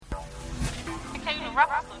to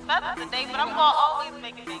ruffle some feathers today, but I'm gonna always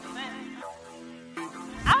make it make sense.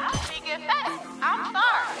 I'm just speaking facts. I'm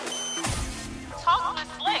sorry. Talk with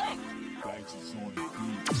Slick. Thanks, it's on the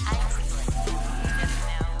beat. I am Slick. Just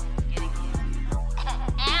now getting here.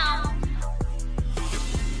 Ow.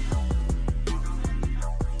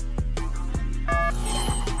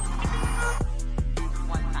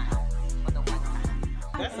 One time. For the one time.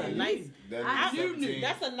 That's a nice.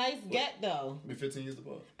 That's a nice get though. Be 15 years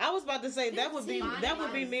apart. I was about to say that would be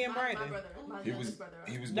me and Brandon. He was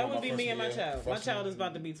That born would be my me and my freshman year. child. My child is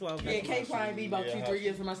about to be 12. Yeah, K probably be about Yeah, 2-3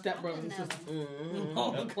 years for my stepbrother and sister. I'm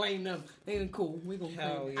gonna claim them. They ain't cool. We gonna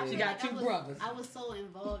Hell claim. yeah. She got two brothers. I was so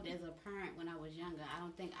involved as a parent when I was younger. I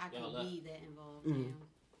don't think I could be that involved now.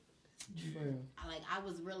 I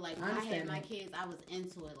was real like when I had my kids, I was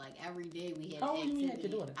into it. Like every day we had How old activity. you had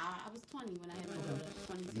your daughter? I was 20 when I had my daughter,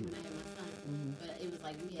 22 when I had my son. But it was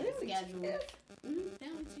like we had a schedule. They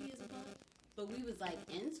only 2 years apart. But we was like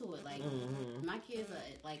into it. Like my kids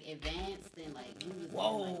are like advanced and like we was doing,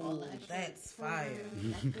 like all the extra. That's fire.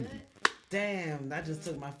 That's good. Damn, I just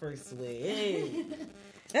took my first swig.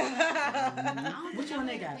 Which one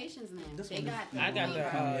they got? Patients now. This They one. got. I got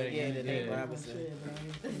the Nate Robinson.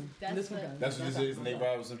 That's what. That's what this is, Nate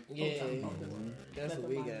Robinson. Yeah, that's what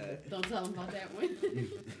we got. Don't tell them about that one.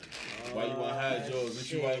 Why you want to hide yours?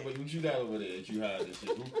 What you got over there that you hide this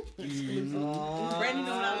shit? Brandy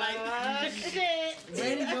know what I like. Shit.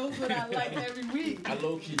 Brandy knows what I like every week. I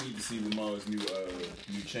low key need to see Lamar's new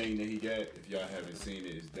chain that he got. If y'all haven't seen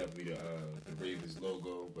it, it's definitely the Ravens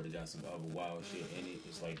logo, but it got some other wild shit in it.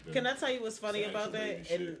 It's like the, Can I tell you what's funny about that?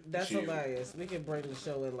 Ravens And shit. that's Shield. hilarious. We can bring the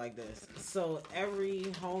show in like this. So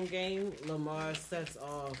every home game, Lamar sets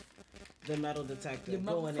off the metal detector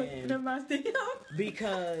going in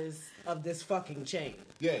because of this fucking chain.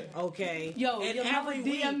 Yeah. Okay. Yo, and your mother every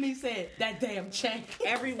DM week, me said that damn chain.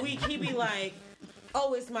 every week he be like,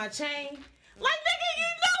 "Oh, it's my chain." Like, nigga, you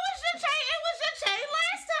know it's your chain. It was your chain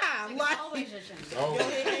last time. It's Like, always your change.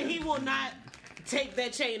 Oh, and he will not take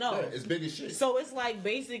that chain off. yeah, it's big as shit. So it's like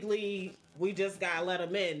basically we just gotta let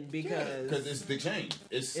him in because it's the chain.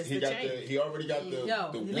 It's It's he the got chain. he already got the.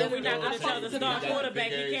 Yo, the you then we're not window gonna tell the and star he got quarterback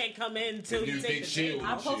the he big can't come in ass- till the he new takes big the shield. chain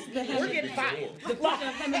I off. posted the We're getting fired. the picture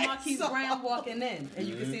of him and Marquise Brown walking in, and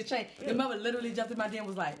you can see his chain. Your mother literally jumped in my DM and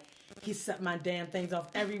was like, he set my damn things off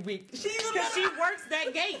every week. Because she works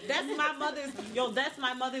that gate. That's my mother's. That's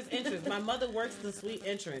my mother's entrance. My mother works the suite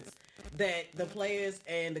entrance that the players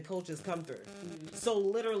and the coaches come through. So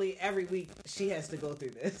literally every week she has to go through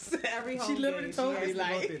this. Every home literally game, told she has me, to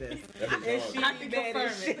like- go through this. That bitch And hard. she I can mad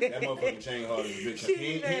as confirm shit. That motherfucking chain hard as a bitch. She He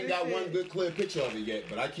ain't mad as got shit. one good clear picture of it yet,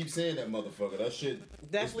 but I keep saying that motherfucker. That shit.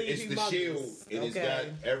 That's It's the humongous. shield, and it's Okay. got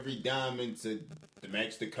every diamond to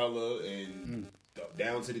match the color and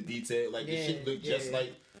down to the detail. Like the Yeah, shit look just yeah.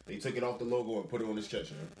 like they took it off the logo and put it on his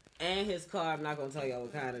chest. You know? And his car, I'm not gonna tell y'all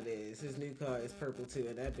what kind it is. His new car is purple too,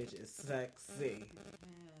 and that bitch is sexy.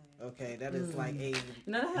 Okay, that is like a. You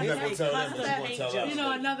know, You It's not gonna a tell them, custom but you gonna paint tell job. us. you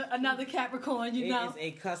know, another Capricorn. You It know, is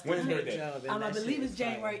a custom When's paint birthday? job. and I that believe shit it's is fire.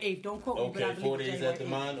 January 8th. Don't quote me, but I Okay, believe 4 it's days January after 8th.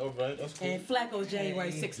 mine. All right, that's cool. And Flacco's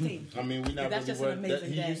January 16th. I mean, we not That's really just an worried. amazing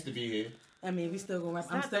He day. used to be here. I mean, we still gonna. It's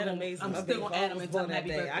I'm not still that gonna. amazing. I'm My still big gonna father add him was and born tell him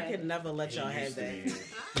that happy day. I birthday. could never let y'all He have used to that.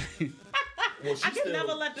 be here. Well, she I can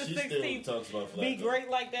never let the she 16th still talks about Be Flacco. great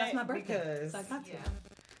like that That's my birthday. because It's like my turn.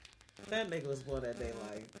 that nigga was born that day.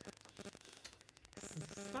 Like,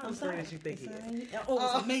 it's not I'm as great sorry. as you think he is.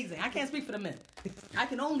 Oh, it's amazing. I can't speak for the men. I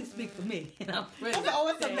can only speak for me. And I'm really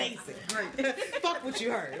It's amazing. Great. Fuck what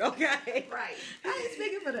you heard, okay? Right. I ain't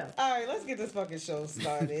speaking for them. All right, let's get this fucking show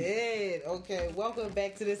started. Okay, welcome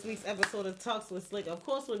back to this week's episode of Talks with Slick. Of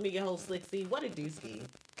course, with me, your host, Slick C. What a dooski.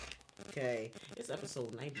 Okay, it's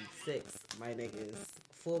episode 96, my niggas.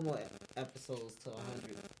 4 more episodes to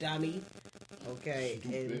 100. Dummy. Okay,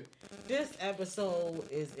 and Stupid. this episode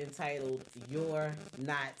is entitled You're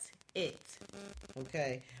Not It.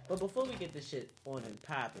 Okay, but before we get this shit on and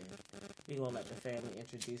popping, we gonna let the family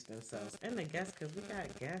introduce themselves and the guests, because we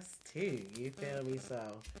got guests too. You feel me?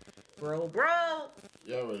 So, bro.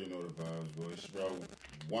 Y'all already know the vibes, boys. Bro,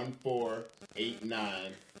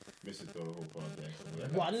 1489. Mr. Throw the whole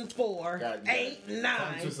podcast. 1, 4, 8, I'm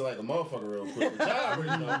 9. twisted like a motherfucker real quick. But y'all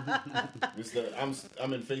already know.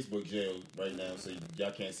 I'm in Facebook jail right now, so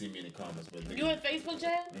y'all can't see me in the comments. But You in Facebook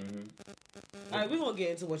jail? Mm-hmm. All right, we gonna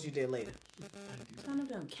get into what you did later. None of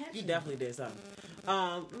them catch You me. definitely did something.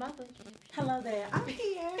 Mother. Hello there. I'm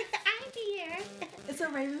here. I'm here. It's a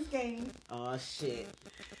Ravens game. Oh shit.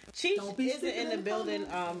 Chief Don't be isn't in the speaking building. in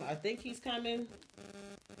comments. I think he's coming.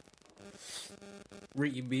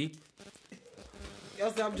 Ricky B.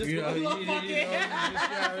 Yo, so I'm just You know, fucking.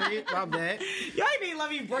 my bad. Y'all ain't even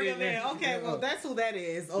let me bring him in. Okay, well, that's who that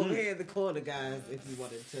is over here in the corner, guys, if you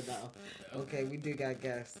wanted to know. Okay, we do got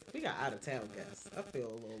guests. We got out-of-town guests. I feel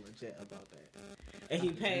a little legit about that. And he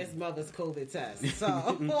passed mother's COVID test,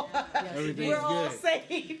 so we're all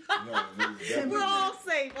safe. We're all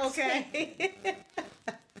safe, okay?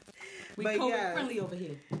 We But COVID yeah. friendly over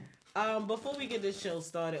here. Before we get this show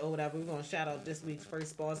started or whatever, we're gonna shout out this week's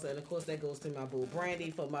first sponsor, and of course that goes to my boo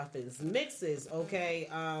Brandy for Muffins Mixes. Okay,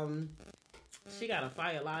 she got a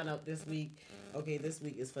fire lineup this week. Okay, this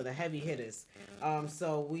week is for the heavy hitters.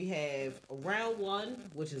 So we have round one,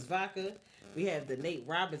 which is vodka. We have the Nate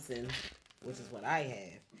Robinson, which is what I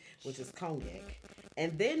have, which is cognac,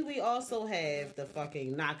 and then we also have the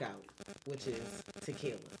fucking knockout, which is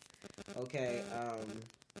tequila. Okay,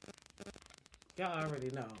 y'all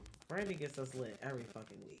already know. Brandy gets us lit every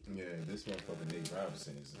fucking week. Yeah, this motherfucker Nate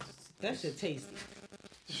Robinson is. That shit tasty.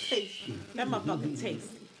 Tasty. That motherfucking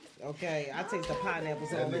tasty. Okay, I taste the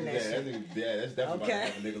pineapples all in that shit. That's definitely Okay. about to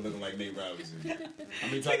have a nigga looking like Nate Robinson.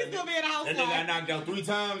 I mean, Niggas gonna be in the house that nigga got like, knocked out 3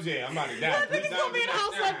 times. Yeah, I'm about to die. That 3 niggas times. gonna be in the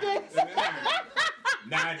house like this.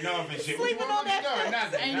 Nodding off and shit. Sleeping on that shit.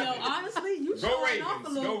 Nothing. And yo, honestly, you Go showing off a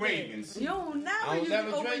Ravens. little Go bit. Ravens. You don't I never don't use never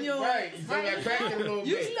open drink. your Right. You feel like cracking a little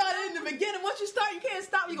You bit. started in the beginning. Once you start, you can't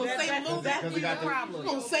stop. You gonna save a little bit. That's Because we got the problem. You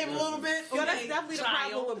gonna save a little bit. Yo, that's Okay, definitely the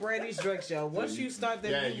child. problem with Brandy's drinks, yo. Once you start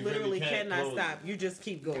them, Yeah, you you literally really can't cannot close stop. You just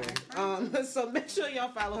keep going. So make sure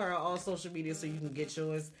y'all follow her on all social media so you can get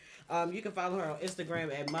yours. You can follow her on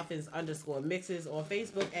Instagram at muffins_mixes, on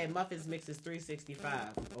Facebook at muffinsmixes365.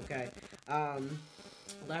 Okay.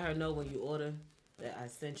 Let her know when you order that I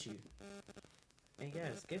sent you. And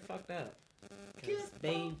yes, get fucked up. 'Cause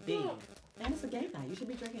baby. And it's a game night. You should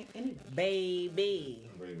be drinking anyway. Baby.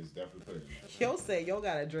 Ravens definitely put it. Yo say yo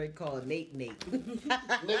got a drink called Nate.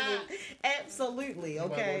 Absolutely,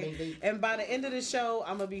 okay. And by the end of the show,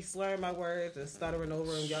 I'm gonna be slurring my words and stuttering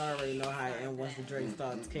over them. Y'all already know how I am once the drink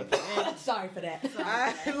starts kicking in. Sorry for that.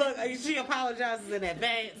 Look, she apologizes in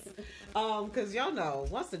advance. Cause y'all know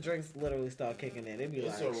once the drinks literally start kicking in, it be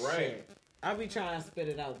It's like alright. shit. I be trying to spit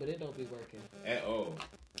it out, but it don't be working. At all.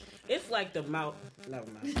 It's like the mouth. Never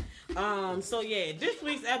mind. So yeah, this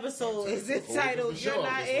week's episode is entitled For "You're sure,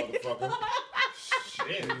 Not this It." motherfucker.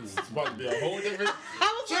 Shit, it's about to be a whole different.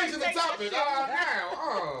 I was Change like, the topic.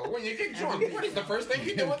 Now, when you get drunk, what is the first thing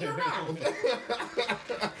you do with your mouth?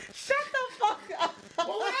 shut the fuck up.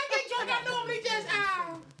 Well, when I get drunk, I normally just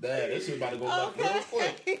Dad, this shit about to go left real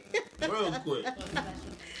quick. Real quick.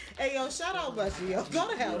 Hey yo, shout out Bushy, yo. Go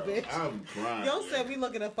to hell, bitch. I'm crying. Yo said we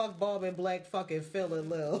looking at fuck Bob and Black fucking Phil and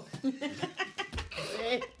Lil.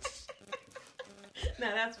 Bitch.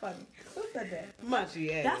 Now that's funny. Who said that?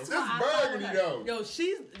 Munchy ass. That's This why I burgundy, followed her. though. Yo,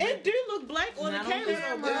 she's. It do look black on the Not on camera.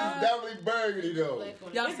 camera. This is definitely burgundy, though.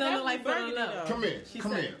 Y'all It's still look like definitely Phil burgundy, Love. though. Come here. She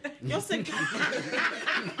Come said- here. Yo said, Ain't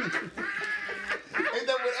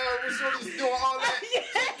that what was Shorty's doing all that? yeah.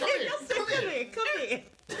 Come here. Yo said, come here.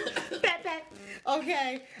 Pat, pat.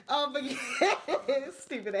 Okay. But yeah,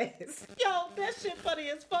 stupid ass. Yo, that shit funny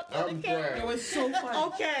as fuck on I'm the camera. crying. It was so funny.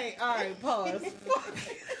 Okay, all right, pause.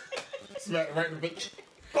 Smack right in the bitch.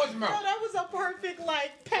 Close your No, mouth. that was a perfect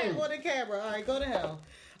like pat on the camera. All right, go to hell.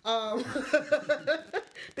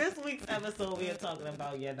 This week's episode we are talking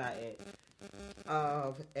about "You're Not It."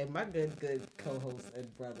 And my good co-host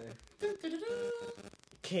and brother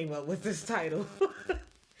came up with this title.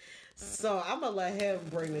 So I'm gonna let him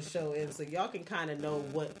bring the show in so y'all can kind of know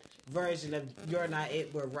what version of "You're Not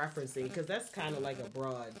It" we're referencing, because that's kind of like a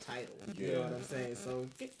broad title. You know Yeah. what I'm saying?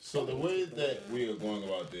 So the way that we are going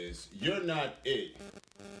about this, you're not it.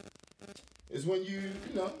 Is when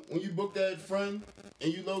when you book that friend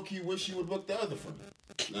and you low key wish you would book the other friend.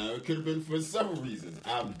 Now it could have been for several reasons.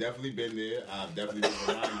 I've definitely been there. I've definitely been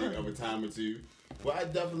reminded of a time or two. But I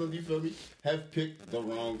definitely, you feel me, have picked the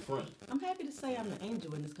wrong friend. I'm happy to say I'm the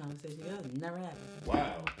angel in this conversation. That never happened.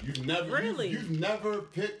 Wow, you've never Really? you've never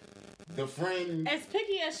picked the friend. as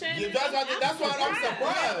picky as Shannon. Yeah, that's why I'm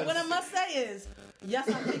surprised. What I must say is, yes,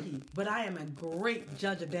 I'm picky, but I am a great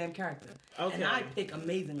judge of damn character. Okay. And I pick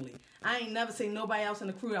amazingly. I ain't never seen nobody else in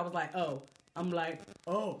the crew. I was like, oh. I'm like,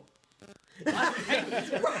 oh. Yo,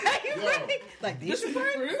 Like these are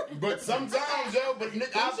friends? but sometimes, yo, but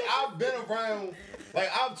Nick, I've been around, like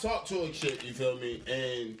I've talked to a chick, you feel me,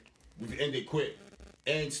 and we've ended quick,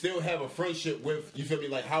 and still have a friendship with, you feel me,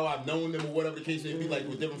 like how I've known them or whatever the case may be, like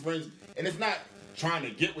with different friends, and it's not trying to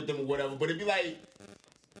get with them or whatever, but it'd be like,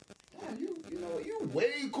 damn, you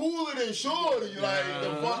way cooler than Shorty, like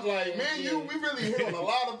the fuck, like man, we really hit on a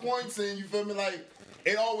lot of points, and you feel me, like.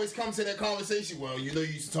 It always comes to that conversation. Well, you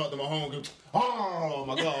used to talk to my homegirl. Oh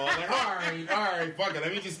my god! Like, all right, fuck it.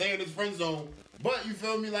 Let me just stay in this friend zone. But you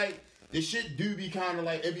feel me? Like the shit do be kind of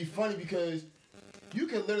like, it'd be funny because you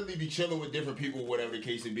can literally be chilling with different people, whatever the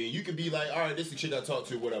case may be. You could be like, all right, this is the chick I talk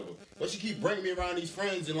to, whatever. But you keep bringing me around these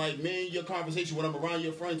friends, and like, man, your conversation when I'm around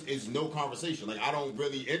your friends is no conversation. Like, I don't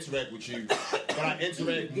really interact with you, but I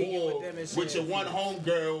interact more with your one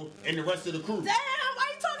homegirl and the rest of the crew. Damn,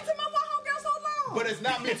 why you talking to my one homegirl so long? But it's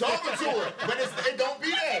not me talking to her. But it don't be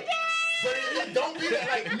that. But it don't be that.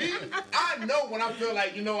 Like me, I know when I feel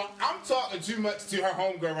like, you know, I'm talking too much to her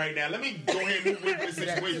homegirl right now. Let me go ahead and move with the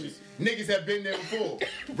situation. Niggas have been there before.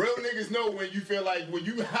 Real niggas know when you feel like when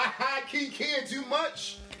you high-key care too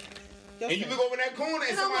much. And you look over in that corner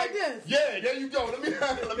and somebody, like this. Yeah, there you go. Let me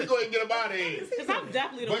go ahead and get up out of here. Because I'm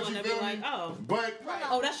definitely the But one you that be feel like, me? oh. But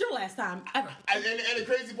Oh, that's your last time ever. and the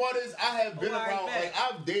crazy part is, I have been Alright, around. bet. Like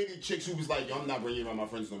I've dated chicks who was like, yo, I'm not bringing you around my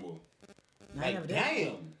friends no more. Like,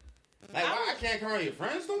 damn. Like, why I can't come around your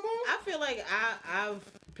friends no more? I feel like I've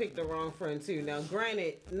picked the wrong friend too. Now,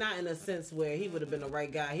 granted, not in a sense where he would have been the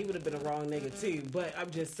right guy. He would have been the wrong nigga too. But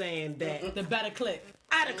I'm just saying that The better click.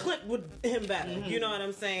 I'd have clicked with him better. You know what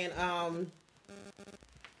I'm saying?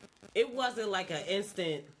 It wasn't like an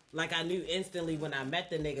instant, like I knew instantly when I met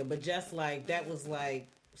the nigga, but just like that was like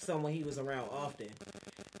someone he was around often.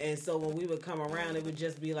 And so when we would come around, it would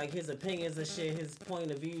just be like his opinions of shit, his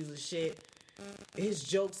point of views of shit, his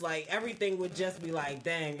jokes, like everything would just be like,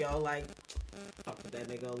 damn, yo, like, fuck with that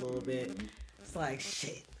nigga a little bit. It's like,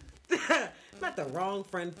 shit. Met the wrong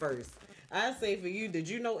friend first. I say for you, did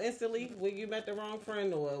you know instantly when you met the wrong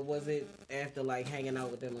friend, or was it after like hanging out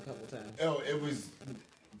with them a couple times? Oh, it was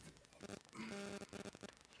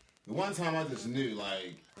the one time I just knew,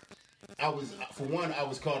 like, I was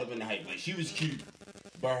caught up in the hype. Like, she was cute,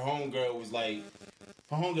 but her homegirl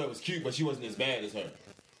was cute, but she wasn't as bad as her.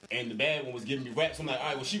 And the bad one was giving me raps. I'm like, all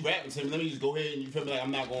right, well, she rapping to me. Let me just go ahead and, you feel me, like,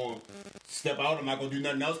 I'm not going to step out. I'm not going to do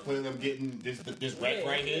nothing else. Clearly, I'm getting this rap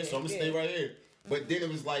right here, so I'm going to stay right here. But then it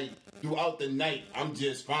was like, throughout the night, I'm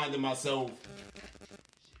just finding myself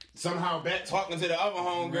somehow back talking to the other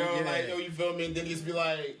homegirl, like, yo, you feel me? And then just be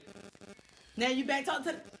like, Now you back talking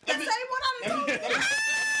to the Let me- same one I let me told you.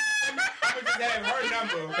 just have her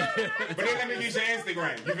number, but then let me get your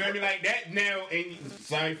Instagram. You feel me, like that now? And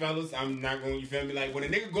sorry, fellas, I'm not going. You feel me, like when a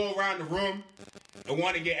nigga go around the room and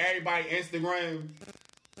want to get everybody Instagram,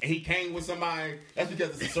 and he came with somebody, that's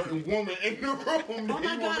because it's a certain woman in the room. Oh my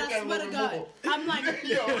God, I swear to God. I'm like,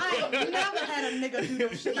 Yo. I ain't never had a nigga do no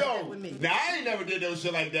shit like that with me. Now I ain't never did no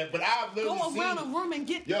shit like that, but I've literally Go seen. around the room and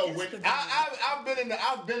get Yo, when Instagram. I've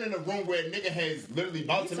been in a room where a nigga has literally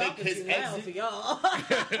about to make Talking his too loud exit. for y'all.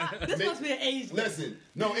 This must be an age thing. Listen,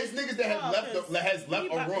 no, it's niggas that have left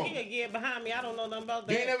a room. He can get behind me. I don't know nothing about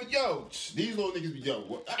that. They ain't never, yo, these little niggas be, yo.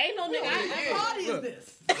 What? Ain't no nigga What party yeah. is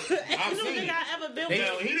this? I've Ain't no seen nigga it. I ever been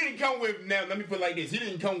Now, with. he didn't come with, now let me put it like this, he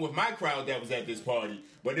didn't come with my crowd that was at this party,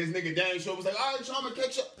 but this nigga damn sure was like, all right, y'all, I'm gonna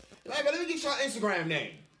catch up. Like, let me get y'all Instagram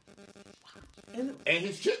name. And And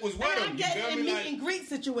his chick was with I him, you get feel in me? meet Like, and greet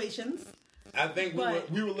situations. I think But-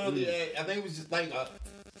 we were literally at, I think it was just like a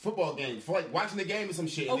football game, for like watching the game or some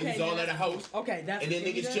shit, and Okay, niggas all yeah, at a house. Okay, that's And then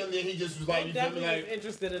what you niggas did? chilling, and he just was like, I'm you feel me, definitely like,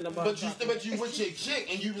 interested in the but you with your chick,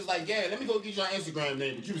 and you was like, yeah, let me go get your Instagram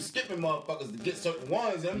name. But you was skipping motherfuckers to get certain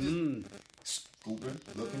ones, and I'm just scooping,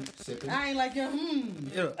 looking, sipping. I ain't like your Yeah.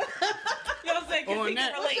 You know what I'm saying? 'Cause On he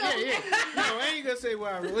that, can relate. yeah. No, I ain't gonna say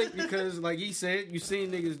why I relate because, like he said, you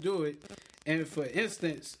seen niggas do it, and for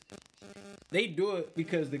instance, they do it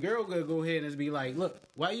because the girl gonna go ahead and be like, "Look,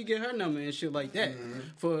 why you get her number and shit like that?"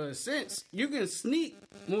 For a sense, you can sneak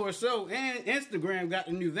more so, and Instagram got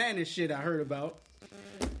the new Vanish shit I heard about.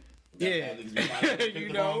 Yeah,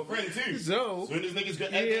 you know. Friend too. So, Soon as niggas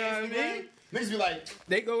get you at the know what I Instagram, mean? niggas be like,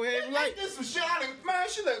 They go ahead and like like, this some shit out of man,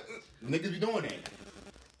 shit like niggas be doing that.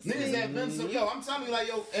 Niggas have been so yo, I'm telling you like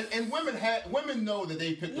yo, and women know that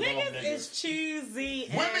they picked the wrong Niggas niggas. is choosy.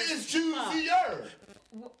 Women as is choosier.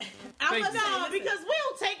 I'm Thank no, you. because we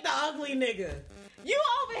don't take the ugly nigga. You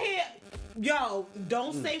over here, yo,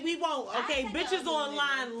 don't say we won't. Okay, I take the bitches ugly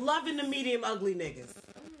online loving the medium ugly niggas.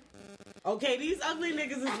 Okay, these ugly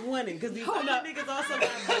niggas is winning because these ugly niggas also got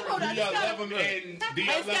Hold on, Do y'all you gotta- love them and do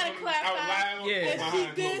y'all It's love gotta them clarify. out loud? Yeah. or And behind she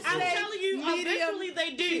closed did doors? I'm say- telling you, medium- eventually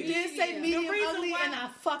they do. She did say medium reason ugly, why- and I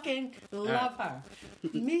fucking love her.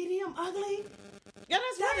 Medium ugly? Yeah,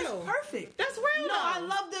 that's That is real. perfect. That's real. No, though. I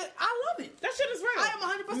love it. That shit is real. I am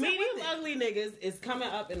 100% Medium with it. ugly niggas is coming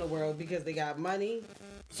up in the world because they got money.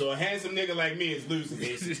 So a handsome nigga like me is losing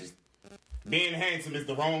this. Being handsome is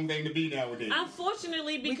the wrong thing to be nowadays.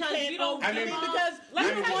 Unfortunately, because can't you don't. I mean, because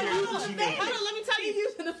let me I tell mean, you. you Hold on, using that. let me tell He you.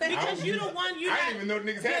 using the face. Because you the one you I got. didn't even know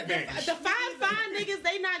niggas had The Vanish. fine niggas,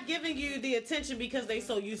 they not giving you the attention because they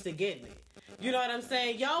so used to getting it. You know what I'm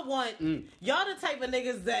saying? Y'all want y'all the type of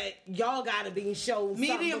niggas that y'all gotta be shown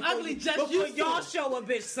Medium something ugly before, just before used y'all to. show a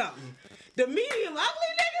bitch something. The medium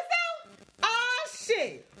ugly niggas though, oh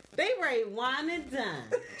shit, they ready wine and dine.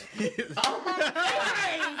 They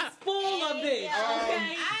ready spoil a bitch,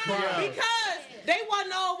 okay? Because they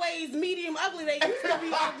wasn't always medium ugly. They used to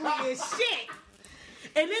be ugly as shit.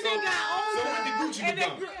 And then they got older. So when the Gucci and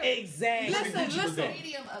become? Exactly. Listen.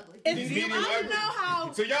 Medium ugly. If He's you medium I ugly. know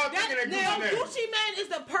how. So y'all thinking that Now, Gucci man. Gucci man is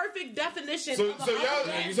the perfect definition So of a so ugly y'all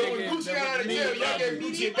man. so when Gucci got out of jail, y'all gave Gucci a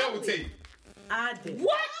Medium double ugly. tape. I did.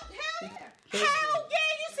 What? Hell yeah,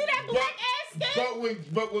 you see that black ass skin?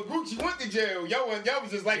 But when Gucci went to jail, y'all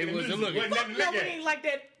was just like It the was a music. look. Wasn't nothing to look No, it at. ain't like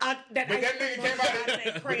that. That But that ice nigga cream came on out.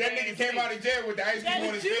 that But that nigga came out of jail with the ice cream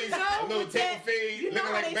on his you face, know a little what tape that- fade, you know looking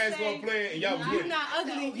how like a they basketball say, player, and y'all was with You're it. not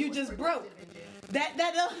ugly. You just broke. That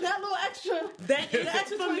little extra. That is The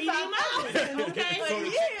extra for medium ugly, 25,000. okay? So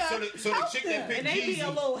the, Yeah. so the chick that picked And they be a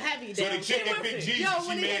Jeezy, little heavy so down. the chick that picked Jeezy, Yo, she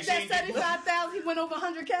when he mad hit she that ain't get 75,000, he went over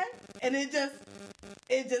 100K, and it just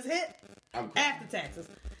hit I'm cool. after taxes.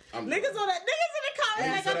 I'm Niggas in the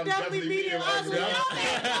comments like said I'm I'm definitely definitely medium medium ugly. ugly.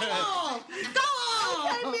 Go on. Go on.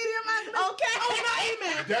 Okay, medium ugly. Okay. Oh, no,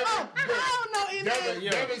 E-Man. Devin- Oh, I don't know,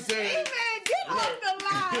 E-Man. Devin said, E-Man, get off the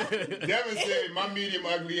line. Devin said, my medium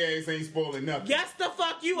ugly ass ain't spoiling nothing. Yes, the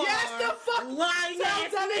fuck you Yes, are. the fuck. lying Tell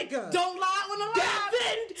ass Devin, nigga. don't lie when the lie.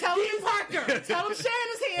 Devin Tell D. him Parker. Tell him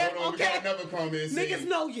Shannon is here. Hold on, we got another comment Niggas saying,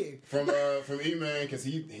 know you. from E-Man, because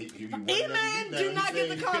he be one of them E-Man, now. do He not get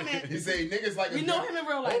say- the comment. He say niggas like We a know good, him in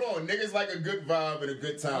real life. Hold on, niggas like a good vibe and a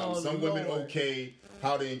good time. Oh, Some women Lord. okay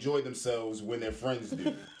how they enjoy themselves when their friends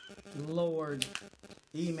do. Lord.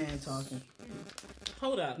 E-Man talking.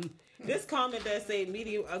 Hold up. This comment that say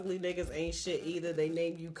medium ugly niggas ain't shit either. They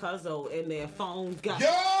name you Cuzzo and their phones got. Yo!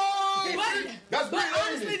 But- That's but pretty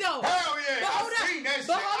honestly lazy. though- Hell yeah. but hold I up, seen that shit.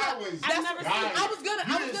 but hold up. I was I've never dying. I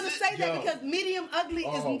was gonna say that Yo. because medium ugly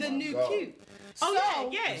Oh is the my new God. cute. Oh So-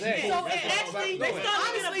 yeah. So That's it what actually, They started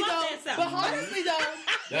honestly to though, that but honestly though,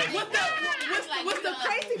 That's- what's the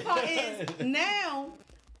crazy part is now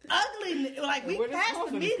ugly like we Where this passed the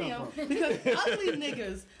confidence come medium from? because ugly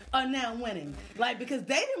niggas are now winning. Like because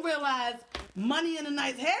they didn't realize money and a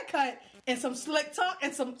nice haircut and some slick talk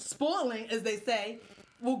and some spoiling, as they say,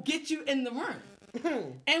 will get you in the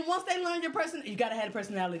room. And once they learn your person, you gotta have a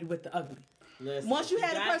personality with the ugly. Listen, Once you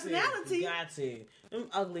had a got personality- you got to. Them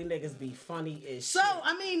ugly niggas be funny as So shit.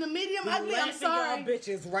 I mean, the medium Be ugly. I'm laughing sorry. y'all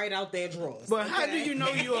bitches right out their drawers. But how do okay? you know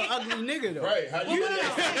you an ugly nigga though? Right. How Well, you what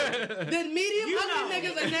I'm saying, the medium You ugly know.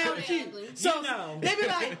 niggas are now They cute. ugly. So You know. they be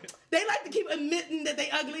like, they like to keep admitting that they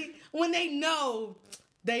ugly when they know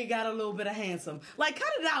they got a little bit of handsome. Like, cut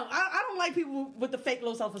it out. I don't like people with the fake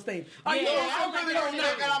low self esteem. Are you? Yeah, I really don't think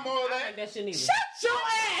I'm all I that. like that shit neither. Shut your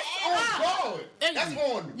ass Oh up. God, that's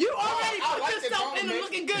on. You already I put like the yourself in a compliment.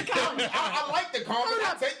 looking good comment. I like the compliment. Hold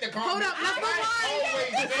I up. take the compliment. Hold up. Number I one. ain't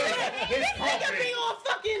always been this Nigga be confident. on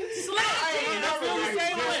fucking I slack. ain't never feel the been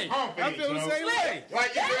same this way. confident, I feel the yo. same way.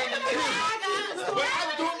 Like you feel me? But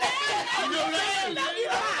I do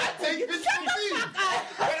I take this for me.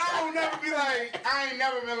 But I don't never be like, I ain't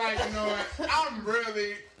never been like, you know what? I'm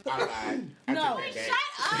really. I lied. No. I take that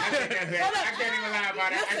back. I take that back. I can't even lie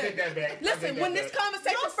about it. I take that back. I Listen, take that when this back.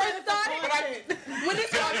 conversation first started, when this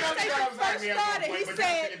conversation first started, he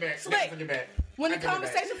said, Slick. When the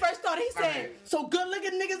conversation first started, he said, "So good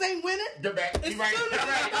looking niggas ain't winning." Get back. As You're right. soon as You're it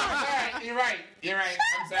right. You're right. You're right.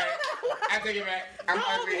 I'm sorry. I take it back. I'm Go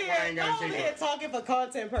over ugly when I here, ain't go got a over shape here up. talking for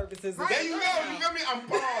content purposes. There you go. You feel me? I'm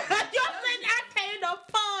bald. Y'all said I came to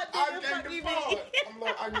pod. I nigga, get fuck the you bald.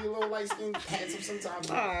 mean? I need a little light skin, handsome sometimes.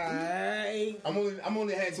 Alright. I'm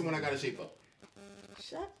only handsome when I got a shape up.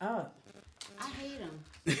 Shut up. I hate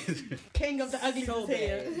him. King of the ugly So is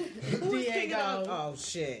here. Who's king Diego. of- Oh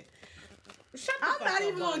shit. Shut the I'm fuck not up,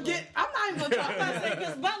 even gonna Butler. get. I'm not even gonna talk about it.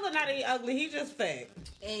 Because Butler not even ugly, he just fat.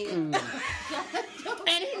 Hey, And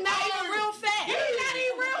he's not even real fat. He's not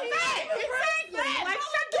even real fat. Exactly. Like,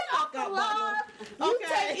 shut the fuck up, Butler. You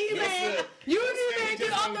Okay. take E-Man. Listen, You this and E-Man nigga get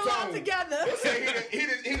just on the won't line tone. together.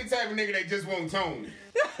 He the type of nigga that just won't tone.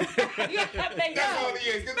 Yeah, That's all he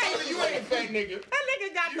is. Cause Butler, you ain't a fat nigga. That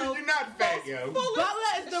nigga got those. You're not fat, yo.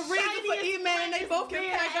 Butler is the reason for E-Man. They both can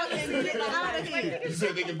pack up and get out of here. You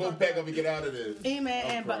said they can both pack up and get out of this. E-Man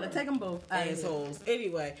I'm and Butler, crying. take them both. out of here. Assholes.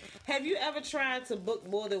 Anyway, have you ever tried to book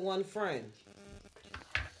more than one friend?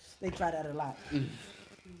 They try that a lot.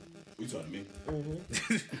 You talking to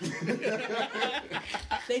me?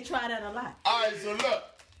 They try that a lot. All right, so look.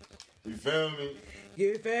 You feel me?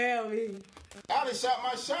 You feel me? I done shot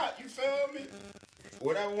my shot. You feel me?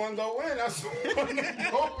 Whatever one go in, that's the one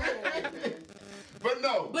that go in. But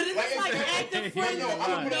no. But it's like I like said, active but friends no, that I'm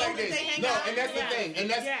you gonna put it know like that this. they hang No, out. and that's the Yes. thing. And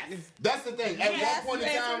Yes. that's the thing. At Yes, one point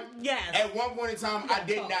in time, yes. at one point in time, I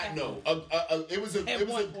did not know.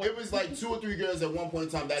 It was like 2 or 3 girls at one point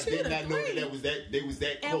in time that did not know that they was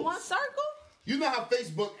that In one close. circle? You know how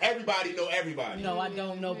Facebook, everybody know everybody. No, I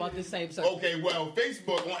don't know about the same circle. Okay, well, on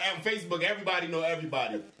Facebook, everybody know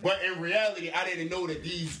everybody. But in reality, I didn't know that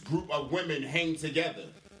these group of women hang together.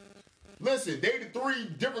 Listen, they the 3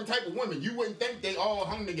 different type of women. You wouldn't think they all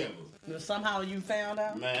hung together. Somehow you found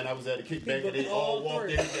out? Man, I was at a kickback and they all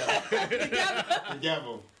walked in together.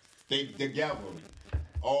 Together. They together.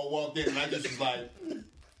 All walked in and I just was like,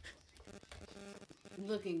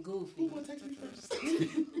 Looking goofy. who wanna text me first?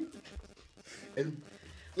 And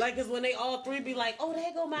Like, cause when they all 3 be like, oh,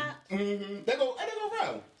 there go my. they go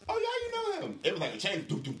around. Oh yeah, you know him. It was like a chain.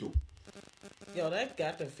 Do. Yo, that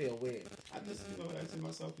got to feel weird. I just, asked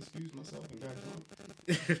myself, excuse myself, and got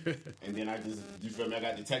drunk. And then you feel me? I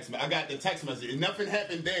got the text message. And nothing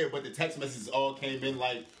happened there, but the text messages all came in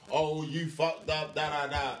like, oh, you fucked up, da.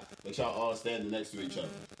 But y'all all standing next to each other.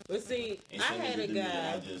 But see, And I same had as a the nigga,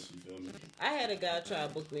 guy. you feel me? I had a guy try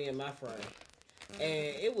to book me and my friend. And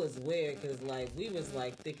it was weird because, like, we was,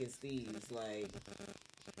 like, thick as thieves. Like,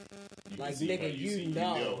 You Like, can see, nigga, right? you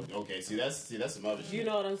know. Okay, see, that's some other shit. you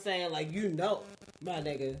know what I'm saying? Like, you know, my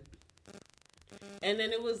nigga. And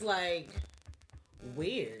then it was, like,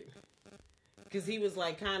 weird. Because he was,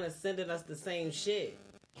 like, kind of sending us the same shit.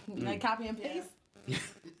 Like copy and paste?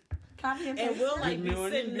 Copy and paste? And we'll, like, be Good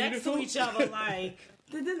morning, sitting next to beautiful. each other, like,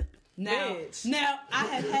 Now, bitch. now I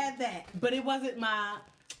have had that, but it wasn't my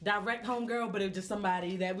direct homegirl, but it was just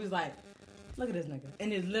somebody that was like, look at this nigga.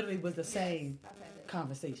 And it literally was the same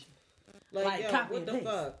conversation. Like, yo, copy what and the paste.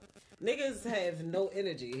 fuck? Niggas have no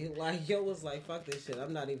energy. Like, yo was like, fuck this shit.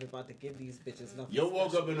 I'm not even about to give these bitches nothing. Yo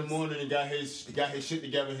woke up in the morning and got his shit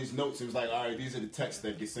together, his notes. It was like, all right, these are the texts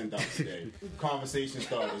that get sent out today. Conversation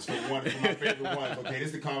starters for my favorite one. Okay, this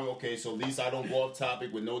is the comment. Okay, so at least I don't go off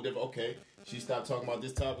topic with no different. Okay, she stopped talking about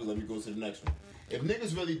this topic. Let me go to the next one. If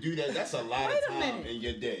niggas really do that, that's a lot Wait of a time minute. in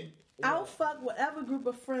your day. I'll fuck whatever group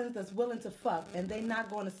of friends that's willing to fuck, and they not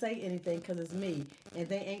going to say anything because it's me, and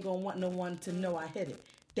they ain't going to want no one to know I hit it.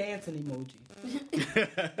 Dancing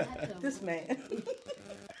emoji. This man.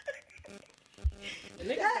 The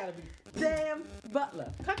niggas gotta be. Damn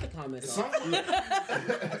Butler. Cut the comments off. Some,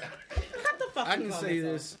 Cut the fucking I can comments say off.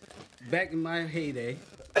 this. Back in my heyday.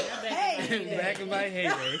 Hey! Back in my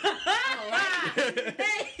heyday.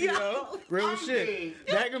 Hey, You know, real shit.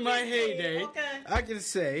 Back in my heyday, Okay. I can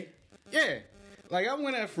say, yeah. Like, I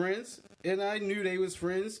went at friends, and I knew they was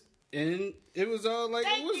friends, and it was all like,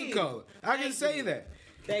 Thank what's you. it called? I can Thank say you. that.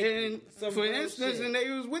 Thank you. And Some for real instance, shit. and they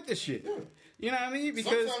was with the shit. You know what I mean?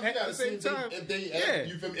 Because sometimes you at gotta the see same if they, time, if they yeah.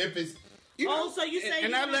 you feel me? If it's, You know, Oh, so you say and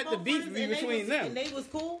you I had let the both beef friends be and they between was, them. and they was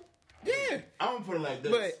cool? Yeah, I'm gonna put it like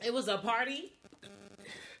this. but It was a party?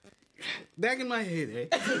 back in my heyday,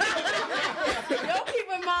 Y'all keep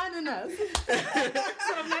reminding us.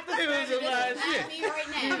 it was a lot of shit. Me right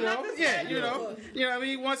now. You know, yeah, you know what I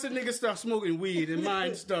mean. Once a nigga start smoking weed and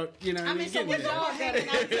mine start, you know what I mean, so getting was y'all there. hanging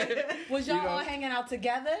out together? Was y'all You know? all hanging out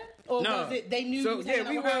together? Or No, was it they knew you so was yeah,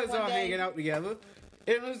 hanging we out with her was one all day? hanging out together.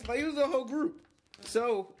 It was like it was a whole group.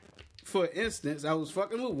 So, for instance, I was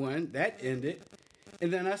fucking with one that ended,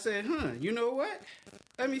 and then I said, you know what?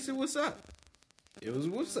 Let me see what's up. It was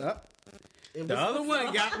what's up. The other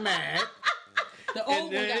one got mad. The old And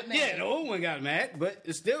one then, got mad. yeah, the old one got mad, but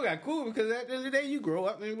it still got cool because at the end of the day, you grow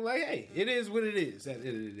up and be like, hey, it is what it is at the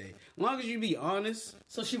end of the day. As long as you be honest,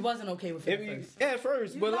 So she wasn't okay with it if you, first. at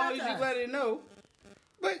first, but as long lied as to you us. let it know.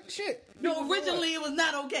 But shit. No, originally it was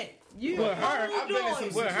not okay. You With her, I've been in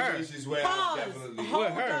some with her. situations where I Pause. definitely. Hold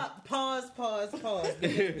With her. up. Pause. Because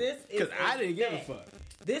this is Because I didn't give a fact. fuck.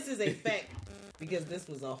 This is a fact because this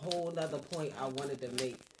was a whole nother point I wanted to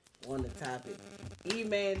make on the topic.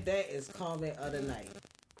 E-Man, that is comment of the night.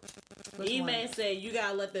 Which E-Man one? said you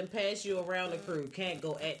gotta let them pass you around the crew. Can't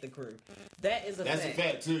go at the crew. That is a That's a fact.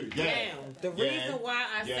 fact too. Yeah. Now, the Yeah. reason why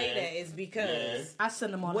I say Yeah. that is because Yeah. I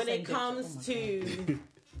send them on when the same it comes to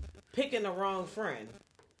picking the wrong friend,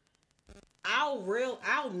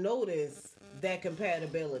 I'll notice that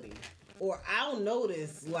compatibility, or I'll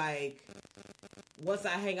notice like once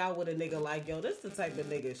I hang out with a nigga like, yo, this the type of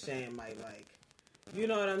nigga Shan might like. You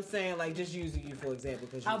know what I'm saying? Like just using you for example.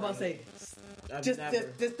 Cause I was about to say, I've just never-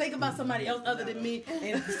 just think about somebody else other than me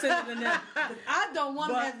and send it to them. I don't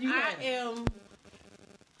want to but have you.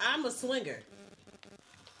 I'm a swinger.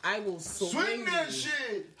 I will swing Swing that you.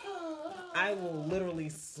 shit. I will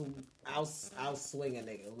literally, I'll swing a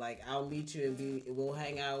nigga. Like I'll meet you and we'll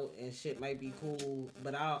hang out and shit might be cool,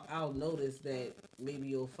 but I'll notice that maybe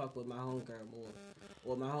you'll fuck with my homegirl more,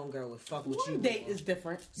 or my homegirl would fuck with you. One date more. is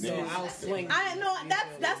different. So Yeah. I'll swing. I know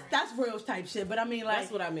that's real type shit, but I mean like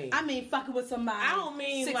That's what I mean. I mean fucking with somebody. I don't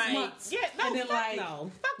mean 6 like months, yeah, no, and then fuck like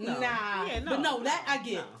no, fuck no, nah, yeah, but no, that I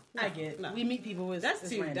get, no, I get. no. We meet people with That's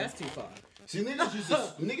too far. See, niggas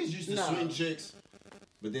used to No. swing chicks,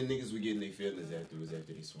 but then niggas were getting their feelings afterwards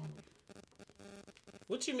after they swung.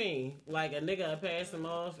 What you mean? Like a nigga pass him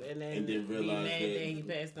off and then And then be realize mad that- that he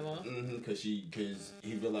passed him off? Cause he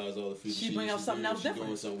realized all the feelings She bring out something else different.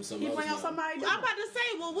 Doing something with He somebody bring else out now. somebody I'm different. about to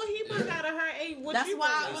say, well, what he bring out of her ain't what That's you why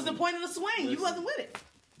bring it was out. the point of the swing. You Listen. wasn't with it.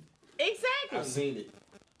 Exactly. I've seen it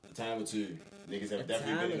a time or two. Niggas have A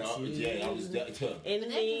definitely time been in or all. two. Yeah, I was. In But that the just don't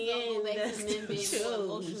go back end, to men being more chose emotional you.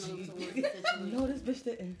 towards the situation. No, this bitch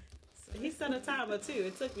didn't. He said a time or two.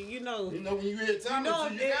 It took me, You know when you hear You time know, or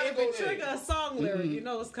if two, you gotta it go trigger there. a song lyric, you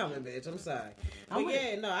know it's coming, bitch. I'm sorry. I'm But with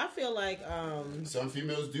yeah, no, I feel like, Some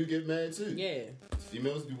females do get mad too. yeah,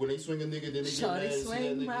 Females do when they swing a nigga, then they get mad. Shorty and see that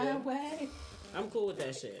swing nigga. my Yeah. way. I'm cool with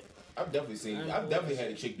that shit. I've definitely had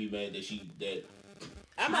a chick be mad that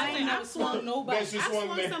I'm I ain't never swung nobody. That she I swung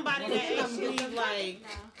swung me. somebody that actually like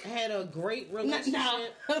had a great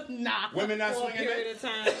relationship Nah. women not for a swinging period it. of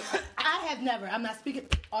time. I have never. I'm not speaking.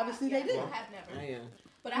 Obviously, they did. I have never. I am.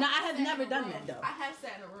 But No, I have have sat never in a done room- that, though. I have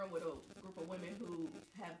sat in a room with a group of women who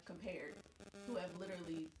have compared, who have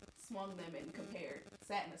literally swung them and compared,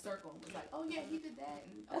 sat in a circle and was like, "Oh yeah, he did that."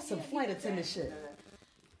 And, oh, That's some yeah, he flight did attendant that. shit.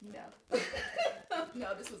 No,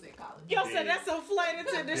 no, this was in college. Yo said that's some flight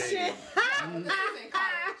attendant Yeah. shit. This was in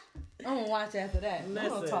college. I'm gonna watch after that. I'm gonna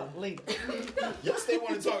Listen. talk later. Y'all still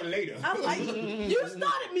want to talk later. I like you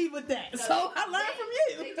started me with that, so I learned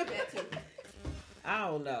They from do you. that too. I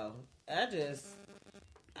don't know.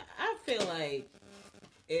 I feel like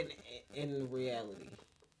in reality,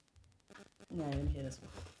 No, let me hear this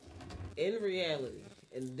one. in reality,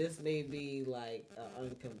 and this may be like an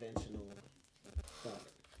unconventional thought,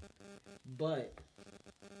 but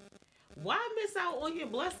why miss out on your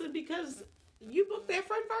blessing because you booked that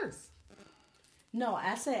friend first? No,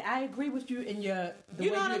 I say I agree with you in your the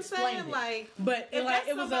You way know you what I'm explained saying? it. Like, But if like that's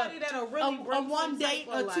it was somebody that'll really a bring one some date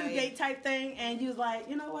type or of, two like- date type thing, and you was like,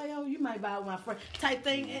 you know what, yo, you might buy with my friend type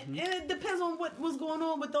thing, and it depends on what was going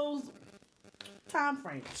on with those time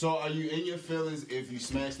frames. So are you in your feelings if you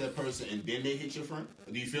smash that person and then they hit your friend?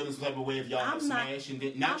 Or do you feel this type of way if y'all I'm not- smash and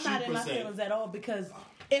then I'm not not you in per my se? feelings at all because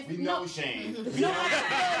if We know, Shane. no,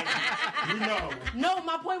 We know. no,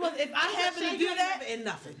 my point was if I happen to do that, in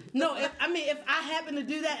nothing. no, if I happen to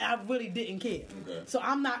do that, I really didn't care. Okay. So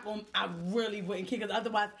I'm not gonna. I really wouldn't care because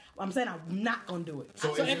otherwise, I'm saying I'm not gonna do it.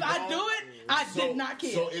 So So is if it I wrong? do it, I did not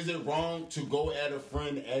care. So is it wrong to go at a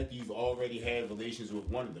friend after you've already had relations with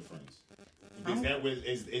one of the friends? Is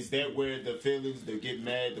that where the feelings, the get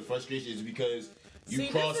mad, the frustration is because you See,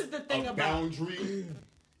 this crossed is the thing a about- boundary?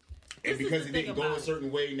 This And is because the it thing didn't go about a it.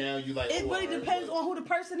 certain way, now you like. It oh, really all right, depends but- on who the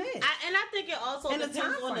person is. And I think it also And the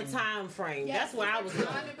depends time on the frame. time frame. Yes, That's where I was there's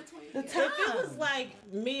going. time in between. The Yeah. time. If it was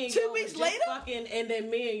like me and 2 you weeks was later? just fucking, and then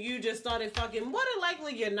me and you just started fucking, more than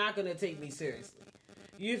likely you're not gonna take me seriously.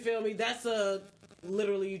 You feel me? That's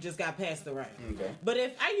literally you just got passed around. Okay. But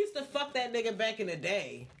if I used to fuck that nigga back in the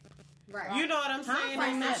day, Right. you know what I'm Time saying?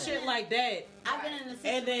 frame And matters. shit like that. I've been in a And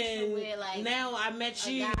situation then where like now I met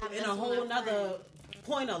a you guy in messed a with whole my nother friend.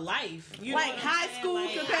 point of life. You Like know what high I'm saying? school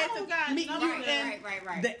Like, compared I don't to got meeting nothing- you in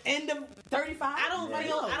right. the end of 35. I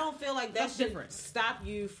don't feel like that That's should different. stop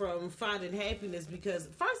you from finding happiness because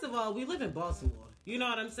first of all, we live in Baltimore. You know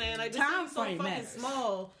what I'm saying? Like this Time city's so frame fucking matters.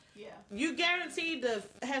 small. Yeah. You guaranteed to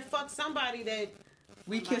have fucked somebody that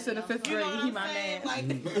We kissed in the 5th you know grade. what He I'm my saying? man. Like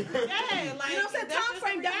yeah, like You know what I'm saying? that's Time just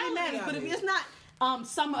frame the definitely reality matters. But of if it. it's not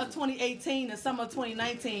summer of 2018 and summer of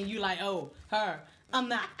 2019, you like, oh, her, I'm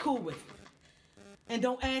not cool with it. And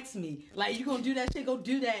don't ask me. Like, you gonna do that shit, go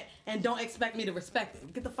do that, and don't expect me to respect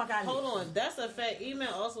it. Get the fuck out of here. Hold on, that's a fact.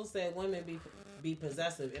 Email also said women be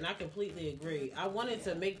possessive, and I completely agree. I wanted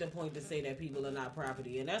to make the point to say that people are not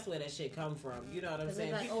property, and that's where that shit come from. You know what I'm 'Cause saying?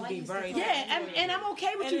 it's like, People oh, I be used to very talk Yeah, and I'm okay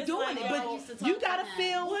with And you it's doing like, it, yo, but I used to talk you to gotta him.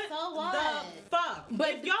 feel. What So what? the fuck? But- But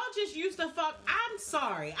if y'all just used to fuck, I'm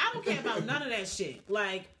sorry. I don't care about none of that shit.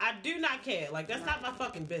 Like, I do not care. Like, that's not my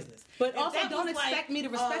fucking business. But If also that don't was, expect me to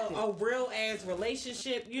respect it. A real ass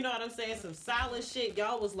relationship, you know what I'm saying? Some solid shit.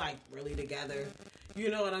 Y'all was like really together. You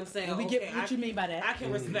know what I'm saying? And we get what you mean by that. I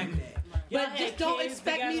can respect that. But Y'all just had don't kids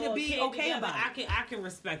expect me together to or be kids okay together, about it. I can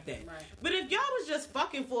respect that. Right. But if y'all was just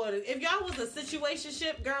fucking for it, if y'all was a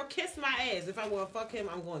situationship, girl, kiss my ass. If I want to fuck him,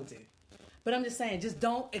 I'm going to. But I'm just saying, just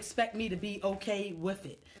don't expect me to be okay with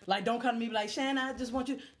it. Like, don't come to me and be like, Shannon, I just want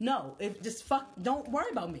you. No, don't worry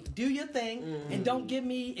about me. Do your thing and don't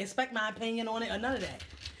expect my opinion on it or none of that.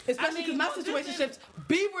 Especially because my situationships,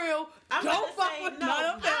 be real, don't fuck with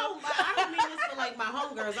none of them. I don't mean this for like my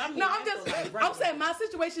homegirls. I mean, No, I'm saying my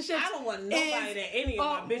situationships. I don't want nobody that any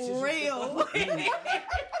of my bitches real.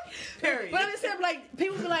 Period. But I'm just saying, like,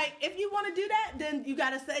 people be like, if you want to do that, then you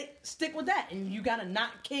gotta stick with that, and you gotta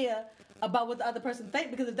not care about what the other person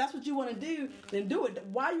think, because if that's what you want to do, then do it.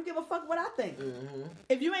 Why you give a fuck what I think?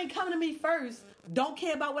 If you ain't coming to me first, don't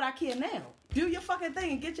care about what I care now. Do your fucking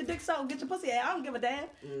thing and get your dick sucked, get your pussy out. I don't give a damn.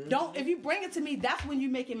 Don't. If you bring it to me, that's when you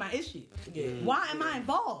making my issue. Why am I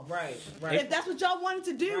involved? Right. If that's what y'all wanted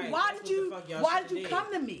to do, Right, why that's did what the you? fuck y'all Why shoulda did you did.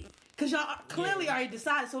 come to me? Because y'all clearly already